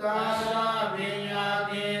တတ္တပညာ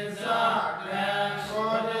တင်စာတံ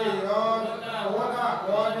ကောတိယောဝိဒ္ဓ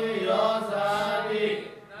ကောတိယောသာတိ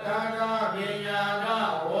တတ္တပညာတ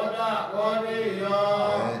ဝိဒ္ဓကောတိယော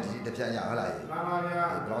ဒီတစ်ဖြတ်ရဟုတ်လားမှန်ပါဗျာ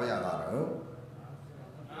ဘယ်လောက်ရတာတော့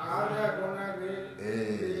အားရကုန်နေပြီ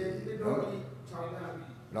အေးဟုတ်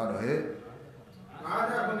လောက်တော့ဟဲ့အား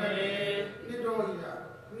ရကုန်နေပြီနှစ်တော့ရ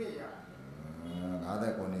နှစ်ရ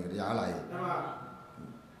50ကုန်နေတရားလားမှန်ပါ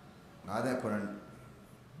50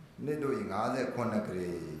နှစ်တို့50ခုနှစ်က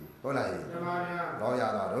လေးဟုတ်လားမှန်ပါဗျာလောက်ရ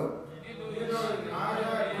တာတော့နှစ်တို့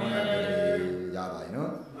50ခုနှစ်ကလေးရပါရဲ့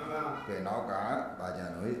နော်မှန်ပါကဲနောက်ကပါကြံ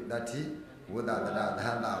လို့တတိဝိဒ္ဓတတ္တသဟ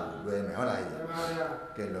တကိုလွဲမယ်ဟုတ်လားမှန်ပါဗျာ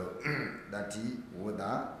ကဲလို့တတိဝိဒ္ဓ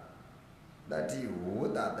တတိဝိဒ္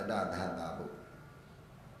ဓတတ္တသဟတဘု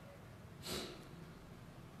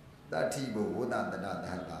တတိဘုဝိဒ္ဓတတ္တသ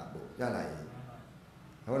ဟတဘုရလား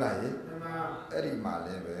ဟုတ်လားမှန်ပါအဲ့ဒီမှာလ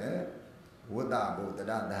ည်းပဲဝိဒ္ဓဘုတတ္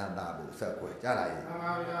တသဟတဘုဆက်ခွဲကြလားမှန်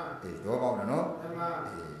ပါဗျာအေးတော့ပေါ့နော်မှန်ပါ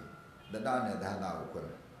အေးတတ္တနဲ့သဟတကိုခွဲ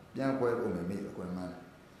ပြန်ခွဲဖို့မိအကွန်မှန်း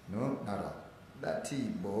နော်နောက်တော့တတိ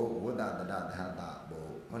ဘုဝိဒ္ဓတတ္တသဟတဘု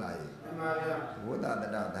ဟုတ်လားမှန်ပါဗျာဝိဒ္ဓတ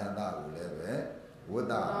တ္တသဟတကိုလည်းပဲဝိဒ္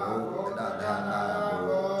ဓဘုတတ္တသဟတ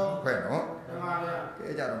ဘုခွဲနော်မှန်ပါဗျာကဲ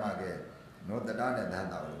ကြတော့မှကဲနော်တတ္တနဲ့သဟ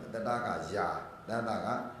တကိုတတ္တကယာသဟတက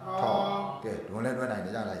ထောကဲဒွန်လဲတွဲနိုင်ကြ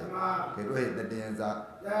လားကဲတို့ဟဲ့တတင်စာ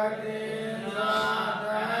တတင်စာတ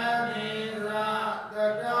တင်စာတ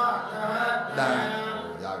တ္တသဟတ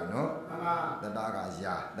ရပြီနော်တတ္တက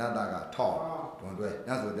ယာသဟတကထောဒွန်တွဲည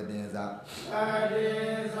ဆိုတတင်စာတတ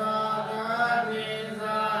င်စာတတင်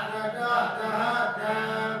စာတတ္တသဟတ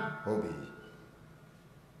ဟုတ်ပြီ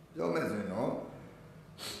ပြောမယ်ဆိုရင်တော့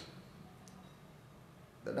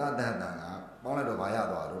တတ္တသဟတကပေါင်းလိုက်တော့ဘာရ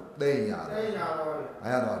သွားတော့သိမ့်ရတော့ဘာ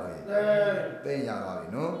ရသွားတော့သိမ့်ရသွားပြီ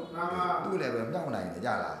နော်သူ့လည်းပဲမြောက်နိုင်တယ်ကြ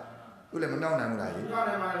လားသူ့လည်းမမြောက်နိုင်ဘူးလားကြီးမြောက်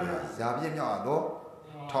နိုင်ပါလေဇာပြည့်မြောက်တော့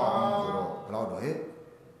ထောင်းဆိုတော့ဘယ်လောက်တော့ဟဲ့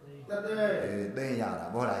သိမ့်ရတာ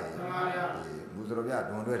ဘောလားကြီးမူစရောပြ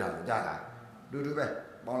ဒွန်တွဲတာကြလားတူတူပဲ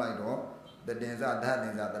ပေါင်းလိုက်တော့တတင်စသဟတ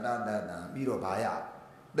င်စတတ္တသဟတပြီးတော့ဘာရ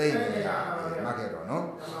သိမ့်ရမှတ်ခဲ့တော့နော်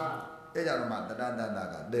အဲ့ကြတော့မှတတ္တသဟတ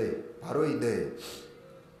ကသိဘာလို့ဤသိ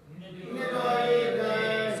နိတောဣတေ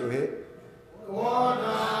ဆိုဟဲ့ဝေါ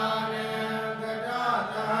ဒာနေတတ္တသ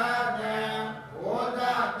ဟတံဝေါဒတ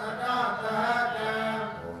တ္တသဟတံ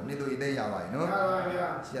ဟောနိတောဣတေရပါရဲ့နော်ရပါဗျာ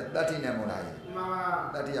ရှက်တတ္တိနဲ့မို့လားကြီးမှန်ပါ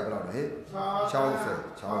တတ္တိကဘယ်လောက်လဲ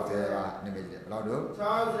60ကနိမိတ်တယ်ဘယ်လောက်တော့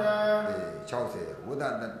60အေး60ဝေါဒတ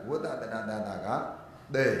တ္တသဟတက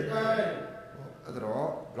သေအဲ့တော့ဘ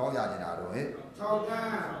ယ်လောက်ရနေတာတော့ဟဲ့6တန်း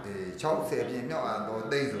အေး60ပြင်မြောက်အောင်တော့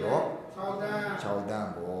သိဆိုတော့6တန်း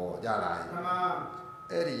ပေါ့ကြလားမှန်ပါ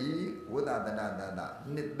အဲ့ဒီဝိဒ္ဓတဏ္ဍတဏ္ဍ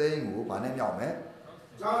နှစ်သိန်းကိုဗာနဲ့မြောက်မယ်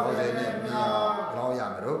60နဲ့မြောက်ဘယ်လောက်ရ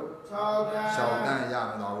မလို့6တန်းရ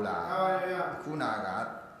မလို့လားဟုတ်ပါဗျာခုနက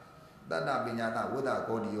တတ္တပညာတဝိဒ္ဓ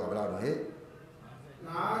ကောတိရောဘယ်လောက်တော့ဟဲ့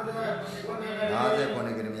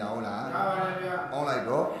59ကလေးမရဘူးလားဟုတ်ပါဗျာပေါင်းလိုက်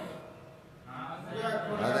တော့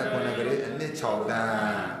59ကလေးအနည်း6တန်း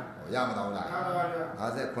ရမလို့လားဟုတ်ပါဗျာ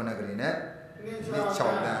59ကလေးနဲ့နှစ်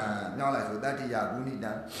6တန်းမြောက်လိုက်ဆိုတတ္တိယဂုဏိ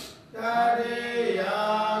တံတတ္တိယ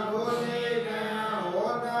ဂုဏိတံ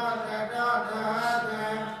ဝေါဒတတ္တသဟတံ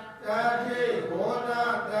တတ္တိဝေါဒ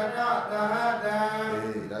တတ္တသဟတံ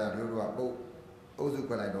အေးဒါကြောင့်တို့ကပုတ်အုပ်စု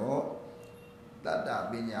ခွဲလိုက်တော့တတ္တ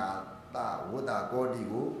ပညာတဝိဒ္ဓကောတိ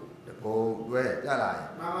ကိုတပုံတွဲကြလား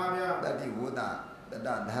မှန်ပါဗျာတတ္တိဝိဒ္ဓတတ္တသ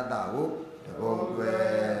ဟတကိုတပုံတွဲ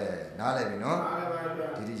နားလည်ပြီနော်မှန်ပါဗျာ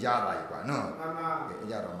ဒီရပါပြီကွာနော်မှန်ပါကဲအ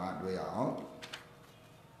ကြတော့မှတွဲရအောင်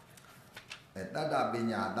တတ္တပ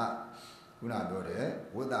ညာတခုနပြောတယ်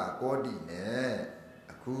ဝိဒ္ဓကောတိနဲ့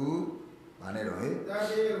အခုဘာနဲ့တော့ဟဲ့တ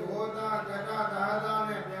တိဝိဒ္ဓတတ္တသဟတ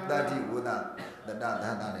နဲ့ပြန်တတိဝိဒ္ဓတတ္တသဟ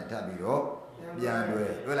တနဲ့ထပ်ပြီးတော့ပြန်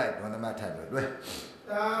တွဲလိုက်ဒွန်သမထပ်တွဲတ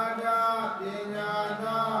တ္တပညာတ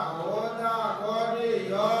ဝိဒ္ဓကောတိ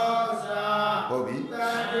ယောသာဟုတ်ပြီတ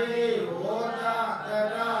တိဝိဒ္ဓတတ္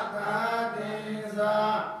တသဟတင်သာ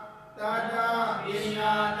တတ္တပ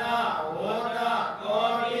ညာတဝိဒ္ဓကော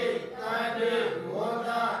တိတတ္တိဝိဒ္ဓ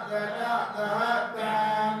တတ္တသဟတံ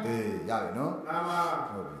အေးရပြီနော်မှန်ပါ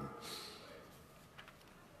ဟုတ်ပြီ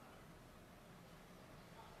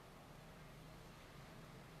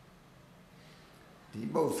ဒီ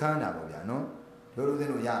ပုတ်ဆန်းတာပေါ့ဗျာနော်တို့လူစ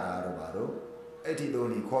င်းတို့ရတာတော့ပါတော့အဲ့ဒီသုံး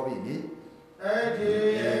ကြီးခေါ်ပြီနိအဲ့ဒီ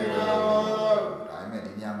တော့ဒါပေမဲ့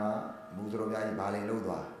ဒီညမှာမူစရောပြားကြီးဘာလိန်လို့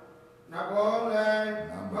သွား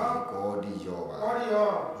có đi vô bà có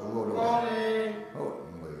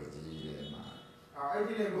mười gì đấy mà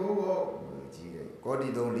mười gì đấy có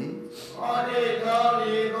đi đâu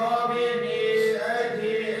đi có biết đi ấy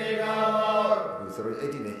thì đâu rồi ấy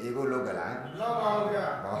thì này ego lâu cả lại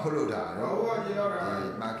bảo lâu đã đó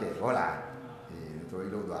mà kể có lại thì tôi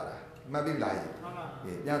lâu đó là mà biết lại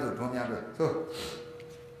thì nhà tôi không nhà được thôi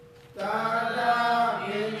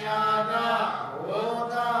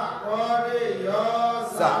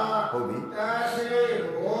sa hô bí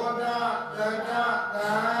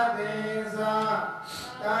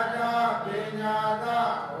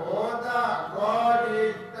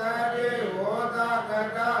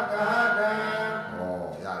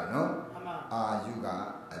dạ nó ayuga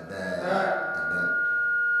bel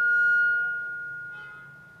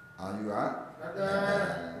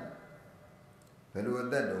လိုအ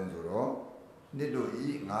သက်တုံးဆိုတော့နှစ်တို့ဤ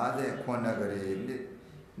59ကလေး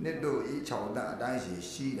နှစ်တို့ဤ6သက်အတိုင်း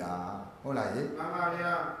ရှိတာဟုတ်လားဟင်မှန်ပါ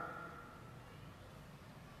ဗျာ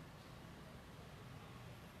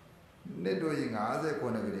နှစ်တို့ဤ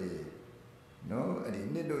59ကလေးနော်အဲ့ဒီ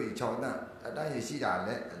နှစ်တို့ဤ6သက်အတိုင်းရှိတာ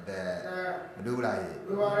လဲအသက်မတူလားဟင်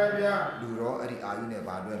တူပါတယ်ဗျာလူတော့အဲ့ဒီအာယုနဲ့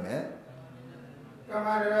ဘာတွဲမယ်ကမ္မ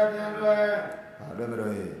ရပြန်တွဲဘာတွဲမလို့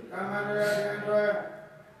ဟင်ကမ္မရပြန်တွဲ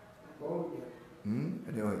ဟုတ်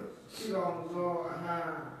အဲ့ဒီရှိတော်မူသောအဟံ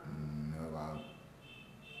ဟုတ်ပါ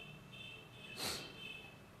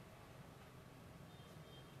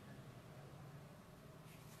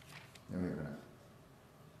ညမေကနာ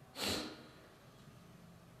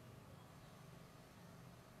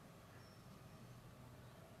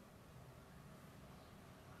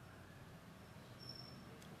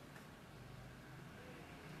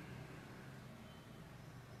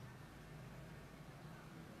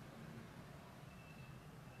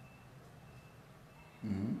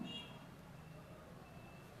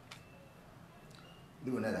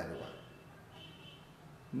လူနဲ့တယ်လို့ပါ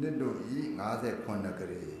နှစ်တို့ဤ59က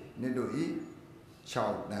လေးနှစ်တို့ဤ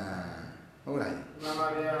6တန်းဟုတ်လားမှန်ပါ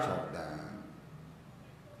ဗျာ6တန်း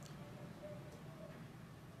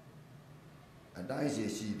အတိုင်း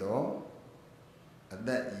ရှိတော့အသ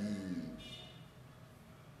က်ဤ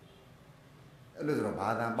အဲ့လိုဆိုတော့ဘာ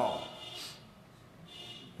သာပေါ့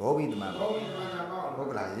ဘောဘိသမန်ပေါ့ဟုတ်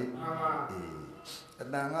ကလားဟင်မှန်ပါအေးအ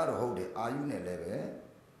တန်ကတော့ဟုတ်တယ်အာယုနဲ့လည်းပဲ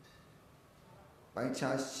ပိုင်း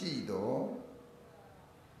ခြားရှိတော့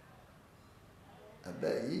အသ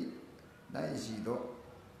က်ဤနိုင်ရှိတော့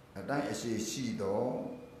အတိုင်းအရှိရှိတော့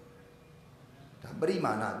ဒါပရိ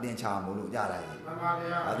မာဏသင်္ချာမို့လို့ကြလိုက်မှန်ပါ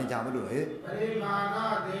ဗျာအသင်္ချာမို့လို့ဟဲ့ပရိမာဏ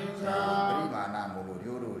သင်္ချာပရိမာဏမို့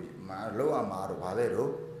လို့တို့မှာလောက်ရမှာတော့ဘာပဲတော့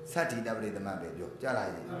သတ္တိတပရိသမတ်ပဲပြောကြလို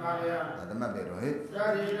က်မှန်ပါဗျာသမတ်ပဲတော့ဟဲ့သ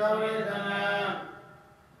တ္တိတပရိသမတ်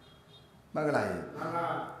မကလားဟဲ့မှန်ပါ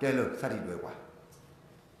ကဲလို့သတ္တိတွေကွာ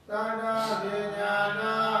သန္တာပညာ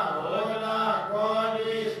နာဝေဒကော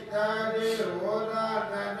တိတတိဝေဒ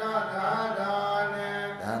တတသာဒါနေ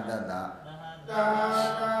သန္တတသာတ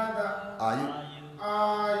အာ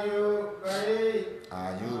ယုပရိအာ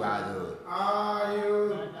ယုပါစို့အာယု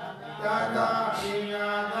တတပညာ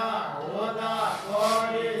နာဝေဒကော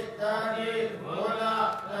တိတတိဝေဒ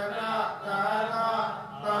တတသာ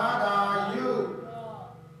ဒါယု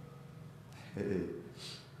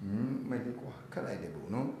မဒီကွာခက်လိုက်တယ်ဘူး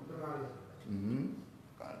နော်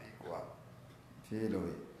ကာလီကွာဖြေးလို့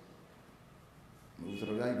မူစ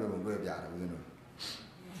ရိုက်တော့လွယ်ပြတယ်ဦးဇင်းတို့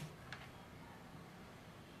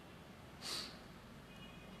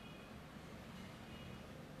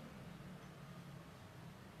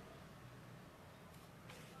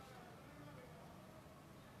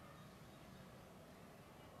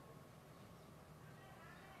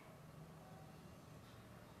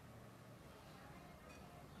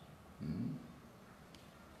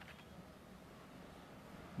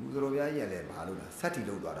လူစရိုပြရဲ့လည်းဘာလို့လဲစက်တီ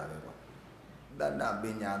လောက်သွားတာပဲကွာတတ္တပ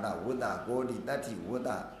ညာတဝတ္တကောတိတတ္တိဝတ္တ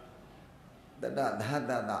တတ္တသဟ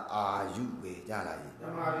တအာယုပဲကြလာကြီးမှ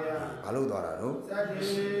န်ပါဗျာဘာလို့သွားတာတော့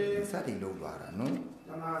စက်တီလောက်သွားတာနော်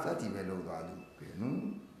စက်တီပဲလောက်သွားသူပဲနော်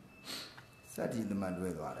စက်တီသမန်တွဲ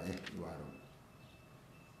သွားတယ်သူကတော့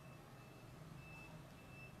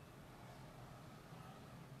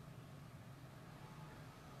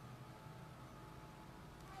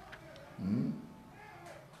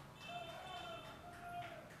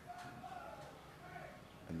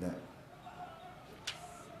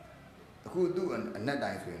အခုသူ့အနက်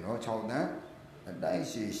တိုင်းဆိုရင်တော့6တန်းအတိုင်း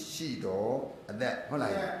ရှိတော့အသက်ဟုတ်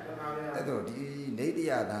လားအဲ့တော့ဒီနေတ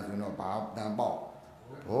ရားတန်းဆိုရင်တော့ဘာတန်းပေါ့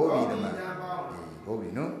ဘောဘီတမန်ဘောဘီ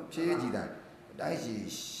နော်ဖြည့်ကြည့်တာအတိုင်း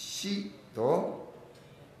ရှိတော့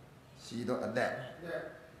အသက်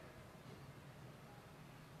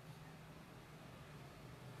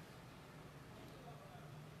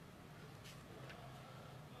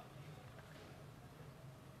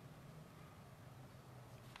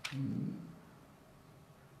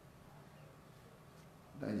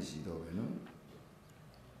ရှိတော့ပဲနော်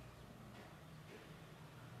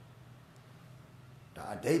ဒါ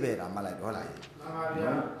အဓိပ္ပာယ်ဒါမှလိုက်တော့လာရဲ့မှန်ပါ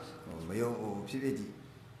ဗျာမယုံဖြည်းဖြည်းကြည့်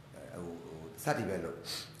စတိပဲလို့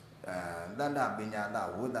တတ္တပညာတ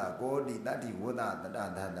ဝုဒ္ဒကောတိတတ္တိဝုဒ္ဒတတ္တ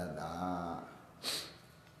သတ္တတာ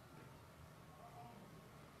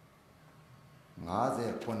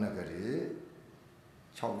59ကလေး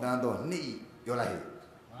6တန်းသောနှစ်ပြောလိုက်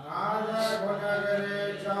59ကလေး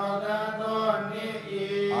6တန်းသောနှစ်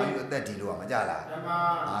အာယုအသက်ဒီလို့မကြလားဓမ္မ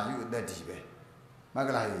အာယုအသက်ဒီပဲမက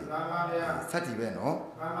လားကြီးမှန်ပါဗျာစက်တီပဲနော်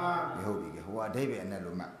မှန်ပါဟုတ်ပြီဟိုအဓိပ္ပာယ်နဲ့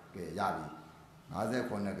လို့မှကဲရပြီ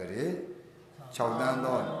59ကလေး6တန်း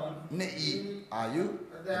သောနှစ်အာယု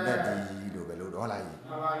အသက်ဒီလို့ပဲလို့တော့လာကြီး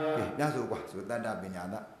မှန်ပါဗျာကဲညဆိုကွာဆိုတတ္တပညာ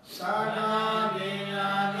သတတ္တပညာ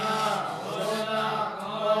သဝုဒ္ဓ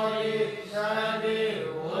ကောတိသတိ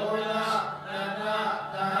ဝုဒ္ဓတတ္တ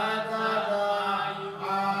သတ္တ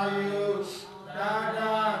အာယုတတ္တ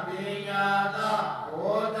ပညာသ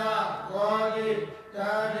ဝုဒ္ဓကောတိတ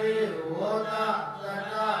တိဝုဒ္ဓတတ္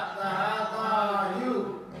တသတ္တယု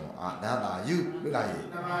ဒါသာယုပြလိုက်ရေ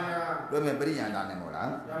မှန်ပါဗျာပြောမယ်ပရိယန္တာနဲ့မို့လား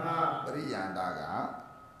မှန်ပါပရိယန္တာက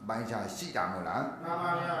ပိုင်းခြားရှိတာမို့လားမှန်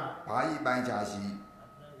ပါဗျာဘာဤပိုင်းခြားရှိ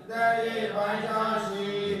တေဤပိုင်းခြားရှိ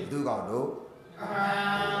သူကောင်တို့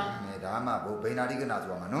အဲဒါမှဘုဗိနာတိကနာ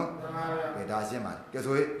ဆိုမှာနော်မှန်ပါဗျာကဲဒါရှင်းပါကဲ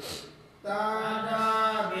ဆိုရင်တတ္တ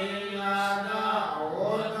ဗိညာဏ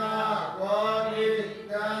ဝုဒ္ဓကောတိ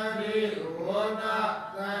တတိဝုဒ္ဓ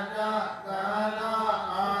တတ္တသတ္တ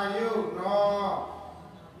အာယုနော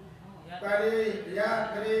ပရိယ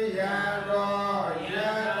ကရိယံရောယ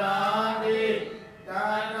တာတိတ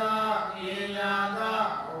တ္တပညာသ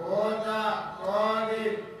ဝုဒ္ဓကောတိ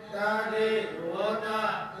တတိဝုဒ္ဓ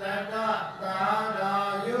တတ္တသာသာ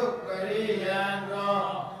ယုကရိယံရော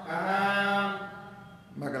အဟံ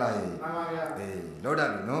မကလားမှန်ပါဗျာအေးလောတတ်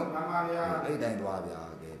ပြီနော်မှန်ပါဗျာအဲ့တိုင်းသွားဗျာ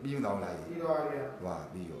ကဲပြီးအောင်လားပြီးတော့ဗျာသွား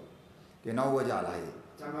ပြီးတော့ကဲနောက်ဝကြလား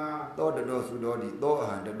ကျမသောတတော်စုတော်ဒီသောအ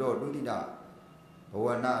ဟံတတော်ဒုတိယဘဝ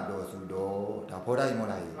နာတော်စုတော်ဒါဖော်တိုင်းမ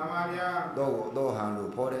လားမှန်ပါဗျာသောဟံ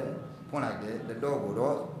လို့ဖော်တယ်ဖွင့်လိုက်တယ်တတော်ကို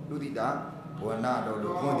တော့ဒုတိယဘဝနာတော်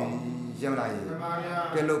လို့ဖွင့်သည်ရှင်းမလားမှန်ပါဗျာ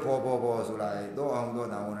ကဲလို့ဖော်ဆိုလိုက်သောအောင်သော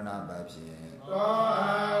တံဝန္ဒနာပါဖြင့်သော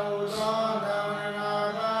အောင်သောတံဝန္ဒနာ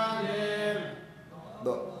ပါဖြင့်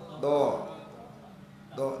သော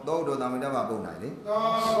တော်တံဝန္ဒနာပုံနိုင်လေသော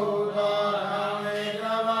တော်တံဝန္ဒ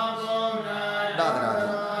နာပုံနိုင်တတရာ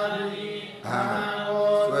တိဟံ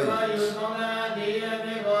ဆွဲယူသောတိယ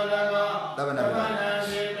မေဘောလကတပ္ပနာ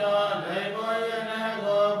မေတောလေဘောယနာ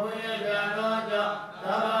ကိုဖွင့်ပြသောကြောင့်သ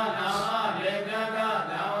ဗ္ဗနာမလေကက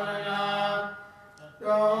သံဝရဏ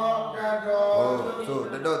တောတတောသို့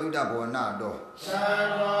တတောသုတဘောဝနာတောသံ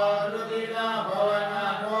တော်ဒုတိယဘောဝနာ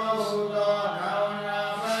တောဟူသောသံဝရ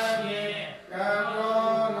ဏမပြေကတော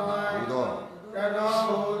နောဟူသောကတော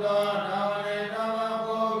ဟူသောသံဝရဏဘ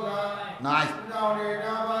ဘုကနိုင်တောင်းရတ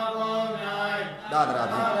ဘဘုနိုင်တတရာ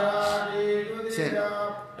ဖြင့်ရှင်း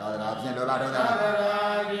တတရာဖြင့်လောလာတော့တာတတရာ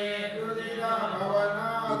ဖြင့်ဒုတိယဘောဝနာ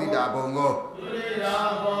ဒုတိယဘုံကိုဒုတိယ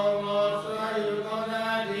ဘုံကိုဆွဲယူသောနာ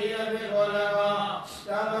ဒီအပိဘောလက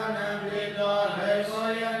သဗ္ဗနံပိတောလေကို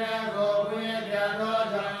ယနာကိုဘုရားပြသော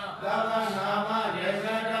ကြောင့်သဗ္ဗနာမယေက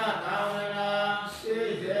တသံဝနာသိ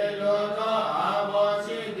စေလိုသောအာဘော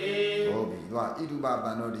ရှိသည်ဟုတ်ပြီသူကဣတုပပ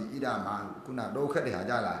န္နောတိဣဒမခုနတော့ခက်တယ်ဟာ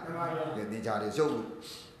ကြလားကဲသင်္ချာတွေရှုပ်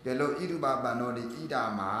ကဲလို့ဣတုပပန္နောတိဣဒ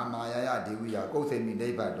မမာယာယဒေဝိယကုတ်စိမိနိ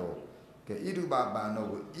ဗ္ဗတ်တော်ကဲဣတုပပန္နော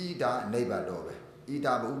ကိုဣဒနိဗ္ဗတ်တော်ပဲဣဒ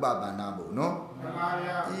ဘုပပန္နဘုနော်မှန်ပါ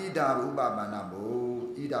ဗျာဣဒဘုပပန္နဘု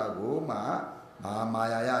ဣဒကိုမှမာ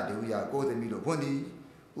ယာယဒေဝိယကိုယ်သမီးလို့ဖွင့်သည်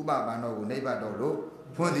ဥပပန္နောကိုနိဗ္ဗတ်တော်လို့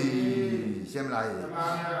ဖွင့်သည်ရှင်းမလားမှန်ပါ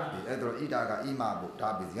ဗျာအဲ့တော့ဣဒကဣမဘုဒါ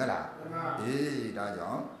ပြီဟုတ်လားမှန်ပါအေးဒါ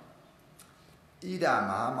ကြောင့်ဣဒ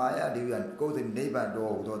မဟာမာယဒေဝိယကိုယ်သမီးနိဗ္ဗတ်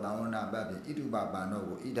တော်ဟူသောသံဝရဏပတ်ဖြင့်ဣတုပပန္နော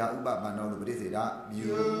ကိုဣဒဥပပန္နောလို့ပရိစ္ဆေဒမြူ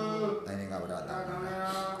တိုင်းငါဗရတာ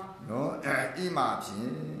နော်ဣမဖြ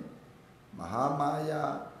င့်မဟာမာယ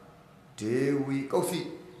ဒေဝီကုတ်စီ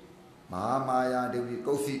မဟာမာယဒေဝီ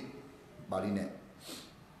ကုတ်စီပါဠိနဲ့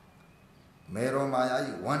မေရောမာယာ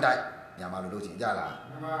ကြီးဝမ်တိုက်မြန်မာလိုလို့ရှိရင်ကြလား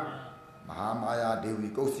မဟာမာယာဒေဝီ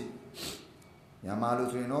ကုတ်စီမြန်မာလို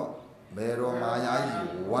ဆိုရင်တော့မေရောမာယာကြီး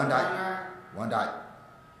ဝမ်တိုက်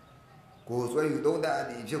ကိုဆွဲယူသုံးသပ်အ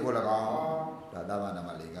သည်ဖြစ်ကို၎င်းဒါသဗ္ဗနာမ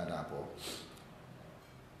လေကတာပေါ့ဣ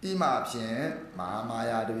မဖြင့်မဟာမာ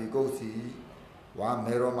ယာဒေဝီကုတ်စီဝါ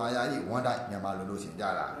မေရောမာယာကြီးဝမ်တိုက်မြန်မာလိုလို့ရှိရင်ကြ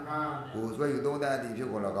လားကိုဆွဲယူသုံးသပ်အသည်ဖြစ်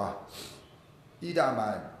ကို၎င်းဣဒမှာ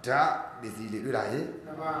ဓာပစ္စည်းလေးတွေ့လားဟဲ့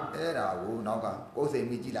အဲ့ဒါကိုနောက်ကကိုယ်စိတ်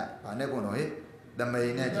မိကြည့်လိုက်ဘာနဲ့ကုန်တော့ဟဲ့သမိ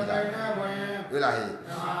န်နဲ့ကြည့်လိုက်တွေ့လားဟဲ့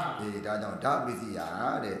ဒီဒါကြောင့်ဓာပစ္စည်းရာ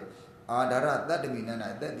တဲ့အာဒါရတတ္တမိနနာ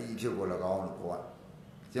တတ္တိဖြစ်ကို၎င်းလို့ခေါ်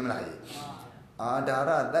ရ ရှင်းမလားအာဒါ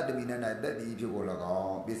ရတတ္တမိနဲ့၌တက်တီဖြစ်ကို၎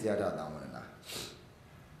င်းပစ္စယထသံဝရဏ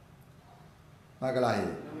မကလား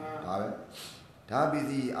ဒါပဲဒါပစ္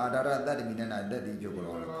စည်းအာဒါရတတ္တမိနဲ့၌တက်တီဖြစ်ကို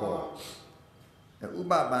၎င်းခေါ်ဥ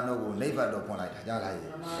ပပန္နောကိုနိဗ္ဗာန်တော့ဖွင့်လိုက်တာကြားလား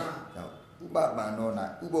ဥပပန္နော၌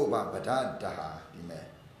ဥပုပ္ပပဒတာဒီမဲ့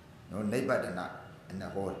နော်နိဗ္ဗာန်အန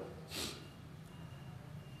ဟော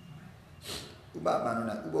ဥပပန္နော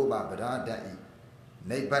၌ဥပုပ္ပပဒတာဤ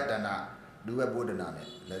နိဗ္ဗာန်လူပဲပိုဒနာနဲ့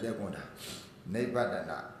လည်းတဲ့ကွန်တာနိဗ္ဗာန်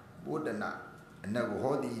ပိုဒနာအနကို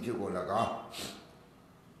ဟောသည်ဖြစ်ကို၎င်း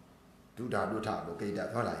ဒုဒါဒုထဘုကိတ္တ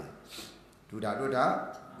ဟုတ်လားဒုဒါဒုထ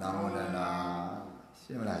သံဝရဏရှ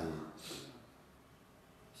င်းမလား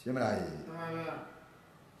ရှင်းမလား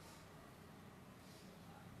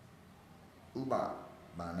ဥပ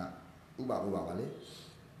မာနဥပဘုဘပါလေ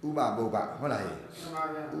ဥပဘုဘဟုတ်လား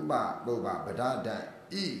ဥပဘုဘပဒတံ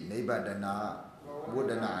ဤနိဗ္ဗာန်ဝ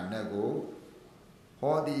ဒနာအနက်ကို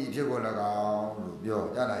ဟောသည်ဖြစ်ကို၎င်းလို့ပြော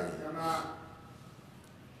ကြလား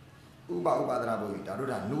ဥပဥပဒနာဘုရားဒါတို့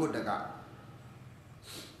ဒါနုဝတ္တက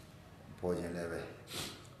ပေါ်ခြင်းလည်းပဲ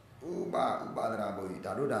ဥပဥပဒနာဘုရား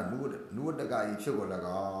ဒါတို့ဒါနုဝတ္တကဤဖြစ်ကို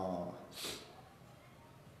၎င်း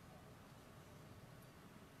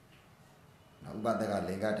နောက်ဥပဒက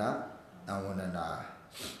လင်္ကထသံဝန္ဒနာ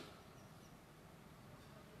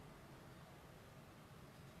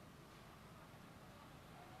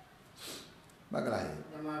မကလား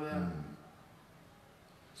မှန်ပါဗျာ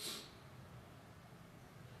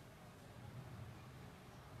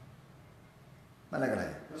မလက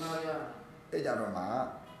လားမှန်ပါဗျာအဲ့ကြတော့မှ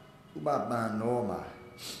ဥပပန္နောမှာ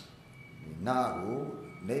နာကို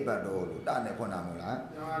နိဗ္ဗာန်တော်လို့တနဲ့ဖွင့်တာမဟုတ်လား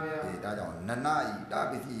မှန်ပါဗျာဒီဒါကြောင့်နနဤတ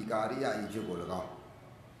ပစ္စည်းကာရိယဤချုပ်ကို၎င်း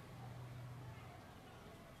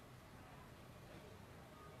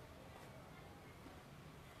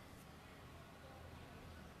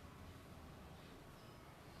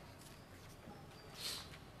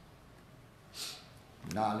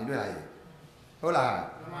နာလင်းတွေ့လားဟုတ်လား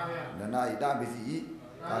မှန်ပါဗျာနနာဤတပစ္စည်း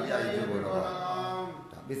ကာရိယဤချုပ်ကို၎င်း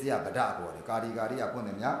ဒါပစ္စည်းဗဒပေါ်တယ်ကာရိယဖွင့်တ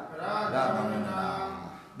ယ်များဗဒသံဝန္ဒနာ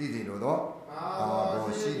သိစီလို့တော့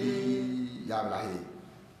ဘောရှိသည်ရပါလားဟေ့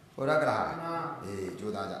ဟောရကလားအေး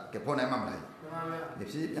ကြိုးသားကြကဲဖွင့်နိုင်မှာမလားမှန်ပါဗျာဒီ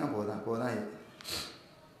ဖြစ်ပြန်ပေါ်သားဟေ့သော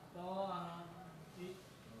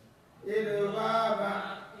ဣဒုဘာဘ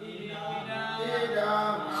ဣဒာ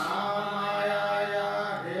မာမာယာယ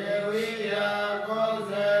ဒေဝိယကော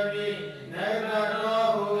ဇမိနေတရော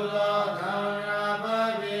ဟူသောသံဃာပ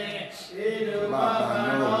တိဣဒုဘာဘ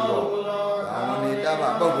နောဟူသောသာဝနိတဗ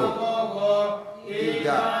ပုဂ္ဂိုလ်ဣဒ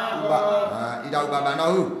ဥပဣဒဥပပန္နော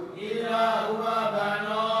ဟုဣဒဥပပန္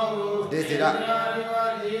နောဟုဒေစေရတ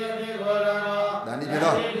ဏိပြေ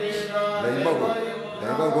သောလိန်ပုဂ္ဂိုလ်လိ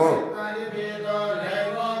န်ပုဂ္ဂိုလ်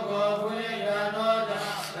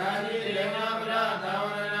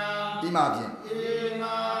ဣမာဖြင့်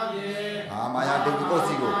အာမာယာဒေဝီပု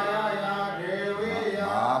စီကို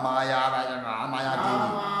အာမာယာပါကြအာမာယာ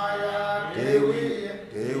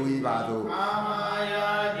ဒေဝီပါသို့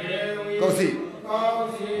ကုစီ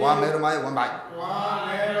ဝါမေရမယဝန်ပိုက်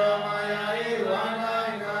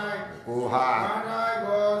ကိုဟာ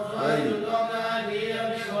ဝေ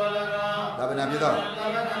သဗ္ဗနာပြသော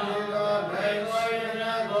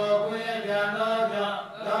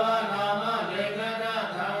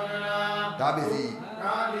ဒါပစ္စည်း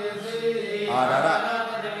အာဒါရ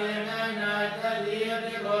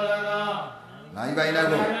နိုင်ပိုင်းလည်း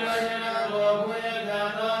ကို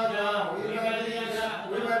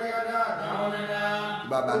ဥ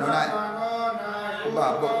ပပန္နော၌ဥ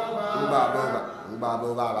ပ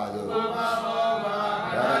ဘောပါဆို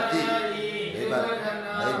ဒါတိ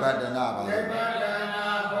နိဗ္ဗာန်နာပါ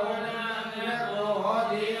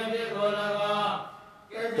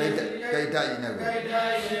ကိတ္တဤနဲ့ကို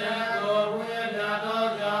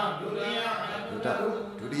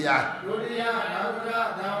ဒုတိယ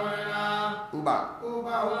သံဝရဏဥပ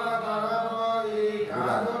သာရဘောဤ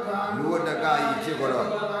လူဝတ္တကဤဖြစ်ကိုတော့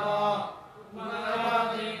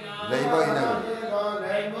လိန်ဘောဤနဲ့ကို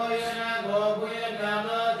လိန်ဘောဤနဲ့ကိုဘုရားကံ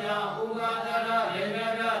တော်ကြောင့်ဥပဒရလိန်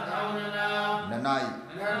ကတသံဝရဏနနဤ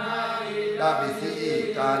တပစ္စည်း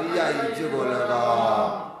ကာရိယဤဖြစ်ကို၎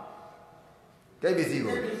င်းကဲပစ္စည်း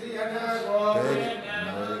ကို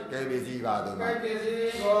ကဲပစ္စည်းပါတော့ကဲပစ္စ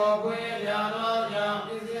ည်းကိုဘုရားတော်ကြောင့်ပ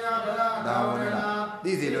စ္စည်းဗလာသာဝရဏ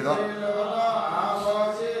သိစီလို့တော့အာဘော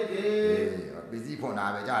ရှိသည်ပစ္စည်းဖွင့်တာ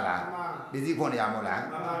ပဲကြလားပစ္စည်းဖွင့်ရမဟုတ်လား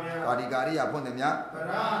ကာဒီကာရိယဖွင့်တယ်များဗ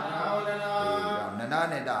လာသာဝရဏနန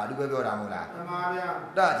နဲ့တာလူပဲပြောတာမဟုတ်လားမှန်ပါဗျာ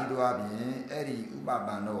တကြီးတို့အပြင်အဲ့ဒီဥပပ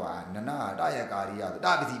န္နောဟာနနတရကာရိယတ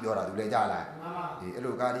ပစ္စည်းပြောတာသူလည်းကြလားမှန်ပါဒီအဲ့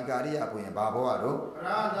လိုကာဒီကာရိယဖွင့်ရင်ဘာဘောကတော့ဗ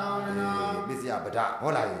လာသာဝရဏပစ္စည်းဗဒဟု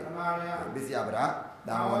တ်လားမှန်ပါဗျာပစ္စည်းဗဒ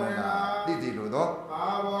တံဝရဏတိတိလို့တော့ဘာ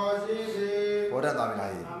ဘောရှိသည်ဘောဓတာမ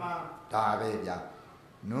လားဟေးဒါပဲဗျာ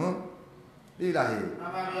နော်ပြီလားဟေးမှ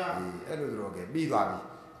န်ပါဗျာအဲ့လိုတော့ကဲပြီးသွားပြီ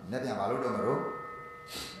လက်ပြန်ဘာလို့တော့မလို့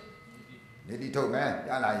နေတိထုတ်မယ်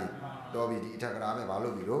ရလားဟေးတော်ပြီဒီအထက်ကရာပဲဘာ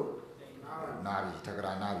လို့ပြီလို့နာပြီထက်က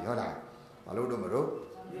ရာနာပြီဟုတ်လားဘာလို့တော့မလို့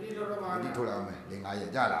နေတိထုတ်တော့ပါနေတိထုတ်လိုက်အောင်မယ်၄၅ရ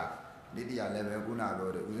က်ကြလားနေတိရလည်းပဲခုနတော့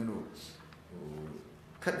ဦးဇင်းတို့ဟို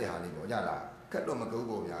ခက်တဲ့ဟာလေးပေါ့ကြလားခက်တော့မကုန်း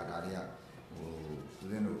ပေါ့ဗျာဒါတွေကဟိုဦး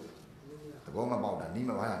ဇင်းတို့သဘောမပေါက်တာနီး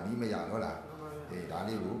မပါလားနီးမရဟုတ်လားအေးဒါ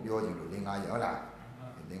လေးကိုပြောချင်လို့၄၅ရက်ဟုတ်လား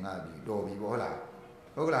၄၅ပြီတော်ပြီပေါ့ဟုတ်လား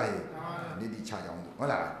ဟုတ်ကလားဟေးနေတိချကြအောင်ဟုတ်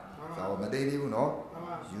လားဆိုတော့မသိသေးဘူးနော်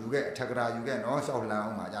ယူခဲ့အထက်ကရာယူခဲ့နော်ရှောက်လန်း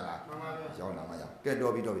အောင်ပါကြလားရောက်လာမှကြောက်ကဲ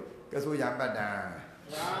တော်ပြီကဲဆိုရပတ်တံ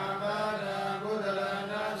ယာမတံဘုဒ္ဓလ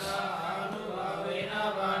နာသာအာနုဘဝေန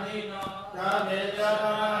ပါဏိနောသာမေဇာရ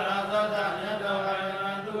ရာသတ္တမြတ်တော်ဟာ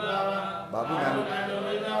ယံသူလာဝဘာပုဏ္ဏလု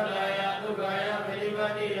ဝိသောတာယဒုက္ခယပရိပ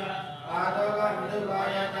တိယအာတောကမနုဘာ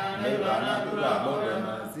ယတံနိဗ္ဗာန်သုလမောဒ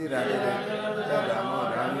နာစိရတေသဗ္ဗမော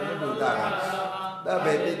ဓာမိဘုဒ္ဓကသဗ္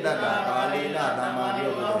ဗေပိတ္တတာကာလိနသမ္မာဒိယ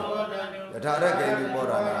ပုယထာရကေတုပော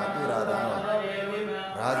ရဏတုရာသနော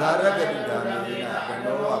ရာဇာရကတိဓမ္မေနက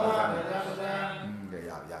နောဝပဇံ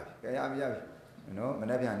ကဲရပြီနော်မ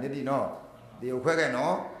နေ့ပြန်နိတိနော်ဒီကိုခွဲခဲ့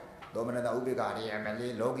နော်သောမနတဥပိ္ပခာရိယမ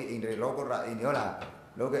လေးလောကီအိန္ဒြေလောကုတ္တရအိန္ဒြေဟုတ်လား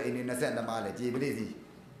လောကအိန္ဒြေ22ပါးလဲကြည်ပလိစီ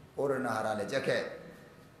ဩရဏဟာရလဲကြက်ခဲ့